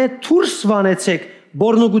ցեզմե դուրս վանեցեք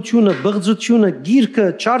բորնոգությունը, բղծությունը, գիրքը,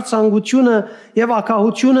 չարցանկությունը եւ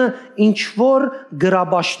ակահությունը, ինչ որ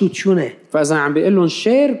գրաբաշտություն է։ فاذا عم بيقول لهم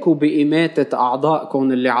شاركوا بإماتة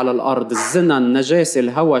اعضائكم اللي على الارض الزنا النجاسه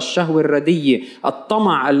الهوى الشهوه الرديه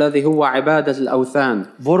الطمع الذي هو عباده الاوثان.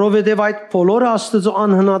 Որովհետեւ այդ բոլորը Աստծո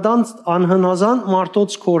անհնազանդ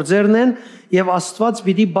մարդոց կորձերն են եւ Աստված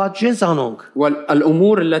պիտի բաժե զանոնք։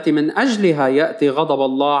 والامور التي من اجلها ياتي غضب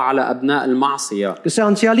الله على ابناء المعصيه. Գսե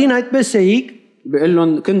անցյալին այդպես էիք, بيقول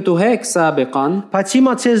لهم كنتوا هيك سابقا բայց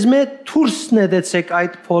հիմա ցեզմե դուրս նետեցեք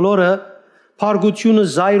այդ բոլորը Փարգությունը,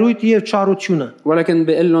 զայրույթը եւ չարությունը։ ولكن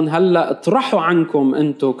بيقول لهم هلا اطرحوا عنكم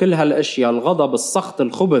انتم كل هالاشياء الغضب السخط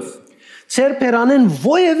الخبث. Ձեր պերանեն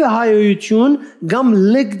ովևէ հայոյություն կամ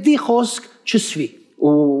լեգդի խոսք չսվի։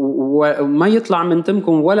 وما يطلع من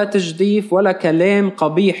تمكم ولا تجديف ولا كلام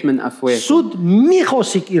قبيح من افواهكم. Սուտ մի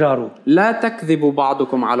խոսիկ իրարու։ لا تكذبوا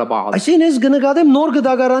بعضكم على بعض. Այսինքն ես գնկադեմ նոր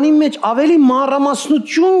գդագարանի մեջ ավելի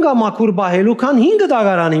մանրամասնություն կա մաքուր բահելու, քան 5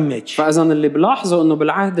 գդագարանի մեջ։ فاذا اللي بلاحظوا انه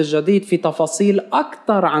بالعهد الجديد في تفاصيل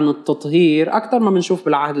اكثر عن التطهير اكثر ما بنشوف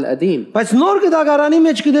بالعهد القديم. Բայց նոր գդագարանի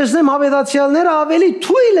մեջ կտեսնեմ հավատացյալները ավելի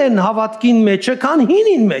թույլ են հավատքին մեջը, քան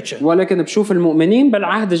հինին մեջը։ ولكن بشوف المؤمنين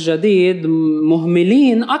بالعهد الجديد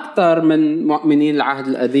مهملين اكثر من مؤمنين العهد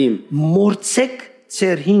القديم. Մորցեք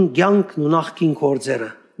ձեր հին կյանքն ու նախկին կորձերը։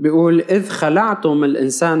 بيقول إذ خلعتم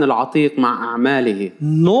الإنسان العتيق مع أعماله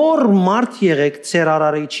Նոր մարդ եղեք ծեր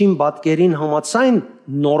արարիչին պատկերին համաձայն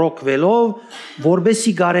նորոգվելով,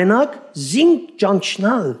 որբեսի գարենակ զինք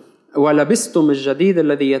ճանչնալ ولبستم الجديد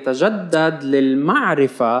الذي يتجدد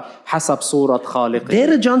للمعرفة حسب صورة خالقه.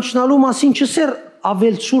 Դերը ճանչնալու մասին չսեր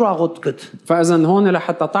ավելցուր աղոթքդ فإذا هون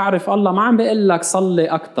لحتى تعرف الله ما عم بيقول لك صلي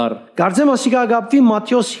أكتر. Կարծեմ ասիկա գապվի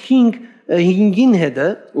Մատթեոս 5:5-ին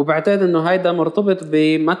հետը وبعتقد إنه هيدا مرتبط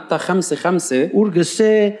بمتى 5:5 ուր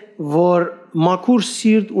գսե որ մաքուր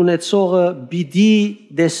սիրտ ունեցողը բիդի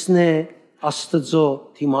դեսնե Աստծո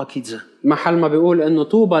թիմակիցը محل ما بيقول إنه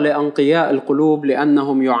طوبى لأنقياء القلوب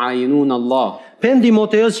لأنهم يعاينون الله.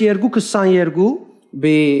 Պենտիմոթեոս 2:22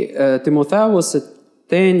 بتيموثاوس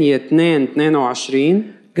الثانية 2:22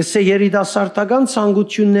 գսե երիտասարդական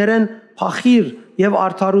ցանկություններեն փախիր եւ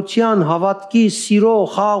արդարության, հավատքի, սիրո,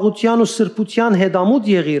 խաղաղության ու սրբության հետամուտ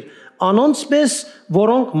եղիր, անոնցպես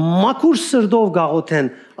որոնք մաքուր սրտով գաղութեն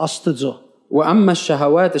Աստծո وأما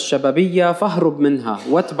الشهوات الشبابية فاهرب منها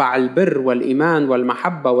واتبع البر والإيمان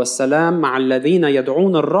والمحبة والسلام مع الذين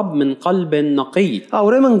يدعون الرب من قلب نقي.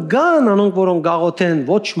 Ուրեմն կան անոնք որոնք գաղութեն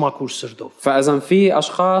ոչ մաքուր սրտով فإذا في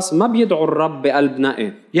أشخاص ما بيدعوا الرب بقلب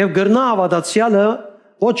نقي եւ գրնա հավատացյալը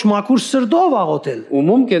ոչ մաքուր սրտով աղոթել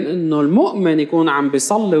وممكن إنه المؤمن يكون عم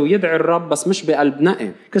بيصلي ويدعي الرب بس مش بقلب نقي.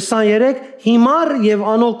 23 հիմար եւ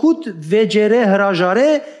անօգուտ վեճերե հրաժարե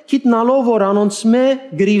գիտնալով որ անոնց մե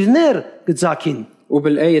գրիվներ գծակին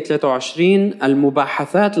وبالآية 23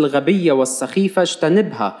 المباحثات الغبية والسخيفة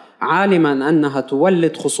اجتنبها عالما أنها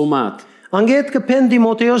تولد خصومات. Անգետ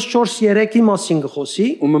կպենտիմոթեոս 4:3-ի մասին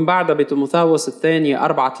գխոսի ومن بعدها بتيموثاوس الثانية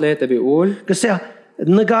 4:3 بيقول գսե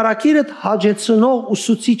նկարակիրդ հաջեցնող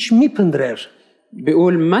ուսուցիչ մի փնդրեր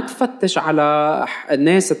بيقول ما تفتش على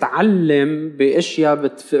ناس تعلم باشياء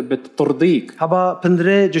بترضيك հաբա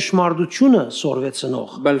փնդրե ճշմարտությունը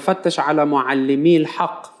սորվեցնող بل فتش على معلمي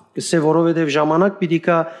الحق. գսե որովհետև ժամանակ պիտի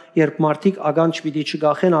կա երբ մարդիկ ագանջ պիտի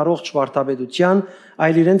չգախեն առողջ վարդապետության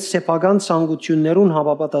այլ իրենց սեփական ցանկություններուն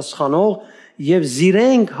հավապատասխանող եւ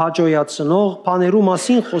զիրենք հաջողացնող բաներու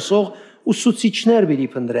մասին խոսող ուսուցիչներ պիտի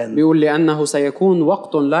փնդրեն بيقول لأنه سيكون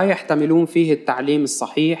وقت لا يحتملون فيه التعليم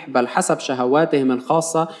الصحيح بل حسب شهواتهم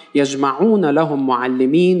الخاصة يجمعون لهم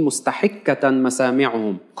معلمين مستحكة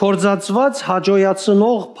مسامعهم. կորզածված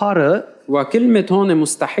հաջողացնող բառը وكلمة هون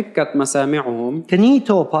مستحكة مسامعهم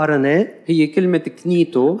կնիտո բառն է هي كلمة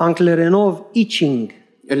كنيتو անգլերենով itching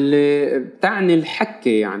اللي بتعني الحكة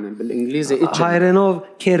يعني بالإنجليزي itching. հայերենով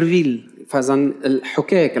քերվիլ فإذا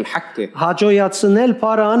الحكاك الحكة հաջողացնել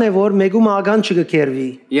բառը ան է որ մեգում ագանջը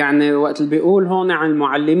կերվի يعني وقت اللي بيقول هون عن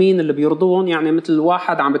المعلمين اللي بيرضون يعني مثل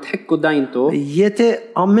واحد عم بتحكوا دينته. եթե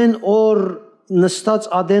ամեն օր նստած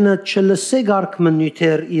ադենը չլսե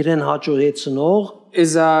գարկմնյութեր իրեն հաջողեցնող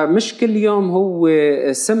إذا مش كل يوم هو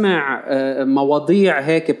سمع مواضيع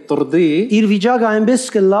هيك بترضيه իր վիճակը այնպես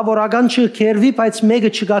կլա որ ագանջը կերվի բայց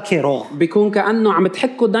մեկը չգա կերող بيكون كأنه عم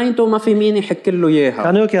تحكوا دينته وما في مين يحكي له إياها.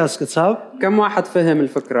 կանոք հասկացավ كم واحد فهم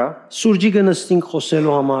الفكرة؟ սուրճի գնստինք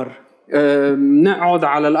խոսելու համար نقعد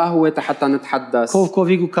على القهوة حتى نتحدث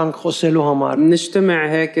կովկովի գուքանք խոսելու համար نجتمع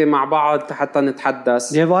هيك مع بعض حتى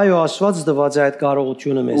نتحدث եւ այո Աստված դված է այդ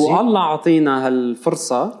կարողությունը մեզի والله عطينا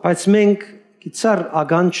هالفرصة բայց մենք գիծար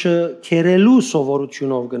ագանջը կերելու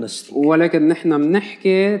սովորությունով գնստի ولكن نحن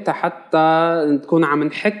بنحكي حتى نكون عم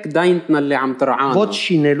نحك دينتنا اللي عم ترعانا ոչ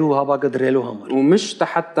շինելու հավագդրելու համար ومش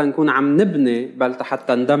حتى نكون عم نبني بل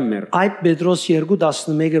حتى ندمر. այդ Պետրոս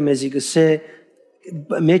 2:11-ը մեզի գսե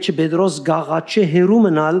մեջը Պետրոս գաղաչե հերու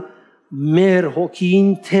մնալ մեր հոգին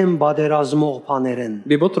թեմ բادرազմող բաներեն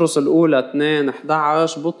ببطرس الأولى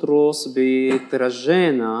 2:11 بطرس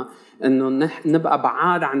بترجانا إنه نبقى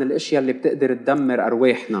بعاد عن الأشياء اللي بتقدر تدمر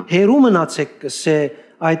أرواحنا. հերու մնացեք գսե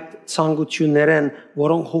այդ ցանկություններեն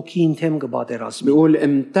որոնք հոգին թեմ կբادرազմի بيقول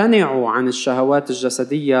امتنعوا عن الشهوات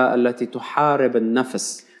الجسدية التي تحارب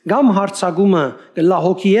النفس. Գամ հարցագումը կլա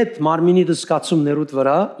հոգի հետ մարմինի դսկացումներուդ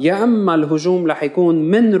վրա يا أما الهجوم رح يكون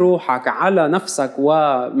من روحك على نفسك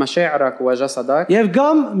ومشاعرك وجسدك եւ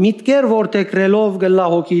գամ միտքեր որտեքրելով կլա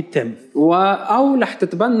հոգի թեմ أو رح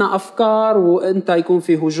تتبنى أفكار وأنت يكون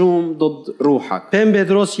في هجوم ضد روحك. Պեն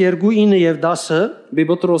Պետրոս 2:9 եւ 10-ը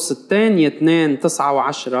ببطرس الثانية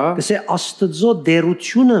 2:9-10 գսե Աստծո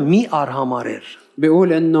դերությունը մի արհամարեր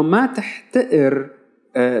بيقول إنه ما تحتقر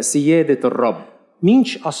سيادة الرب. Մինչ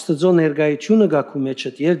Աստծո ներկայությունը գա քու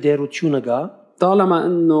մեջդ եւ դերությունը գա طالما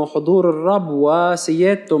إنه حضور الرب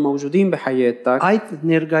وسيادته موجودين بحياتك այդ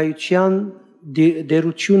ներկայության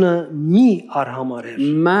դերությունը մի արհամարեր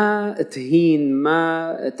ما تهين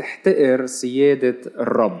ما تحتقر سيادة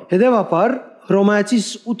الرب. Հետևաբար Հռոմայացիս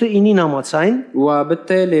 8:9 համաձայն,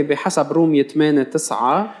 وبالتالي بحسب رومية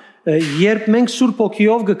 8:9 երբ մենք Սուրբ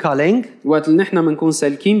Օքիով գկալենք, وقت اللي نحن بنكون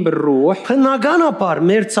سالكين بالروح բնականաբար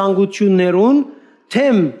մեր ցանկություններուն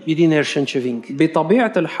թեմ պիտի ներշնչվենք։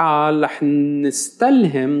 بطبيعة الحال رح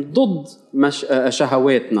نستلهم ضد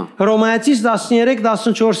شهواتنا. Հռոմայացիս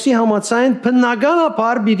 13:14-ի համաձայն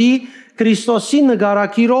բնականաբար պիտի Քրիստոսի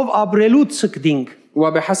նկարակիրով ապրելու ցկդինք։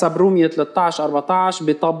 وبحسب رومية 13-14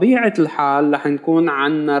 بطبيعة الحال رح نكون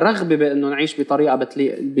عنا رغبة بأنه نعيش بطريقة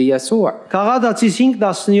بتليق بيسوع. Գաղատացիս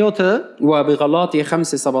 5:17-ը وبغلاطية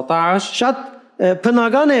 5:17 շատ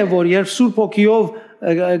բնական է, որ երբ Սուրբ Օքիով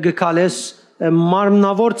գկալես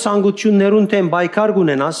մարմնավոր ցանկություններուն թեմ բայկար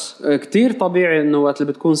գունենաս, كتير طبيعي انه وقت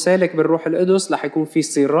اللي بتكون سالك بالروح القدس رح يكون في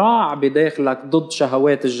صراع بداخلك ضد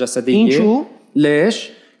شهوات الجسدية. إنشو؟ ليش؟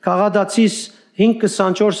 Գաղատացիս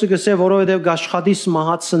 5:24-ը գսե, որովհետև գաշխատիս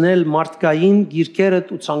մահացնել մարդկային գիրքերդ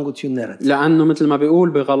ու ցանկություններդ։ لأنه مثل ما بيقول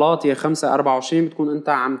بغلاطية 5:24 بتكون أنت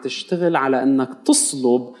عم تشتغل على أنك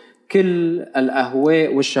تصلب كل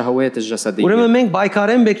الأهواء والشهوات الجسدية. Ուրեմն մենք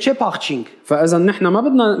բայկարեն բեք չէ փախչինք։ فإذا نحن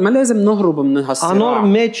ما لازم نهرب من هالصراع. Անոր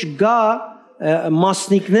մեջ գա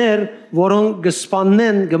մասնիկներ, որոնք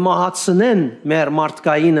գսպանեն, գմահացնեն մեր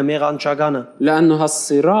մարդկայինը, մեղանչականը։ لأنه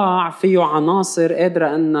هالصراع فيه عناصر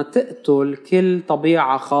قادرة أن تقتل كل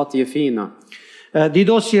طبيعة خاطئة فينا.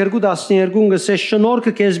 Դիդոս 2:12-ն գսե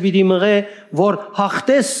շնորհքը քեզ պիտի մղե, որ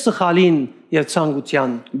հաղթես սխալին եւ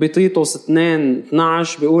ցանկության։ بطيطوس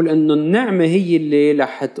 2:12 بيقول إنه النعمة هي اللي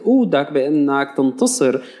رح تقودك بأنك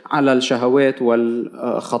تنتصر على الشهوات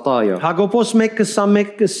والخطايا. Հակոբոս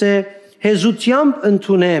 1:21 գսե հեզությամբ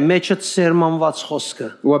ընդունե մեջդ սերմանված խոսքը։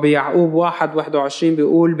 وبيعقوب 1:21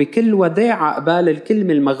 بيقول بكل وداعة قبال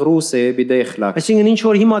الكلمة المغروسة بداخلك. Այսինքն ինչ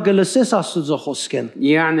որ հիմա գլսես Աստծո խոսքեն։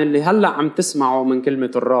 يعني اللي هلا عم تسمعه من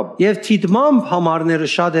كلمة الرب. Եվ թիդմամբ համարները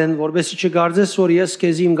շատ են, որովհետեւ չգարձես, որ ես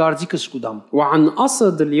քեզ իմ գարձիկս կուտամ։ وعن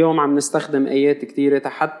قصد اليوم عم نستخدم آيات كتيرة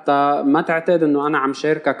حتى ما تعتاد إنه أنا عم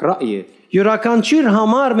شاركك رأيي. Յուրաքանչյուր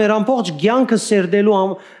համար մեր ամբողջ կյանքը սերդելու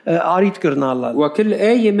արիտ կրնալալ։ وكل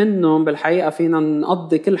آية منهم بالحقيقة فينا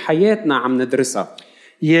نقضي كل حياتنا عم ندرسها.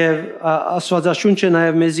 Եվ Աստվածաշունչը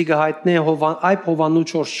նաև մեզի կհայտնի այբ Հովանու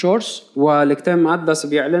 4:4 والكتاب المقدس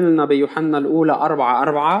بيعلن لنا بيوحنا الأولى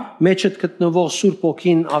 4:4 մեջդ գտնվող Սուրբ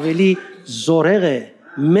Հոգին ավելի զորեղ է,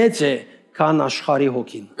 մեծ է, քան աշխարհի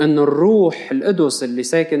հոգին։ إنه الروح القدس اللي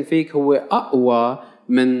ساكن فيك هو أقوى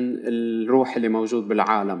من الروح اللي موجود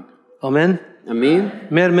بالعالم. Ամեն։ أمين.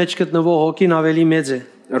 Մեր մեջ գտնվող հոգին ավելի մեծ է։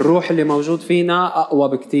 الروح اللي موجود فينا أقوى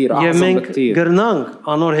بكتير، Եվ أعظم մենք بكتير. գրնանք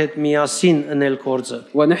անոր հետ միասին ընել կորձը։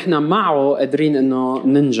 ونحن معه قادرين إنه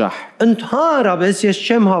ننجح. Ընդհանրապես ես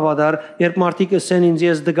չեմ հավատար, երբ մարդիկ ասեն ինձ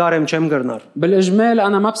ես դգար եմ չեմ գրնար։ بالإجمال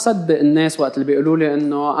أنا ما بصدق الناس وقت اللي بيقولوا لي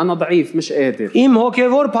إنه أنا ضعيف مش قادر. Իմ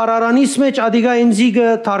հոգևոր փարարանից մեջ ադիգա ինձի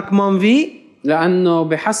կթարգմանվի لأنه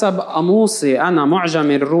بحسب قاموسي أنا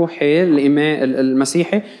معجم الروحي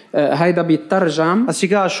المسيحي هيدا بيترجم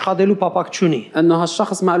ասիկա աշխատելու պապակ չունի։ إنه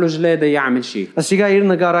هالشخص ما له جلادة يعمل شيء. ասիկա իր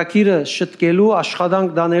նկարակիրը շտկելու,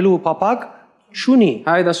 աշխատանք դանելու պապակ չունի։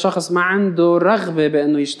 هيدا الشخص ما عنده رغبة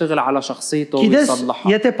بأنه يشتغل على شخصيته Գիտես,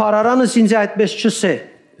 ويصلحها. եթե փարարանս ինձ այդպես չսե,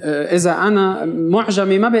 إذا أنا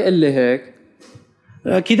معجمي ما بيقول لي هيك.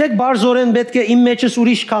 գիտեք բարձորեն պետք է իմ մեջս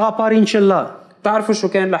ուրիշ խաղապարին չլա։ تعرفوا شو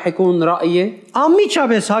كان رح يكون رأيي؟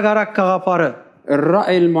 Ամիջապես հագարակ խաղապարը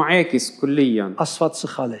الرأي المعاكس كليا Աստված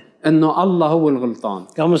սխալ է։ إنه الله هو الغلطان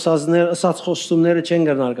Կամ ասած խոստումները չեն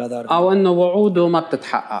գնալ կատարել։ أو إنه وعوده ما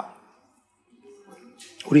بتتحقق.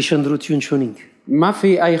 Ուրիշ ընդրություն չունենք։ ما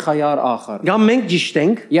في أي خيار آخر. Կամ մենք ճիշտ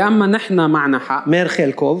ենք يا أما نحن معنا حق մեր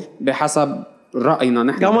խելքով, بحسب رأينا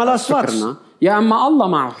نحن كما بحسب الأصفار. فكرنا، يا أما الله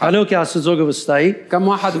معه حق. հալոք է Աստծո գվստայի, كم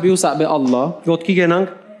واحد بيوثق بالله. ոտքի գնանք,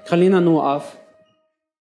 خلينا نوقف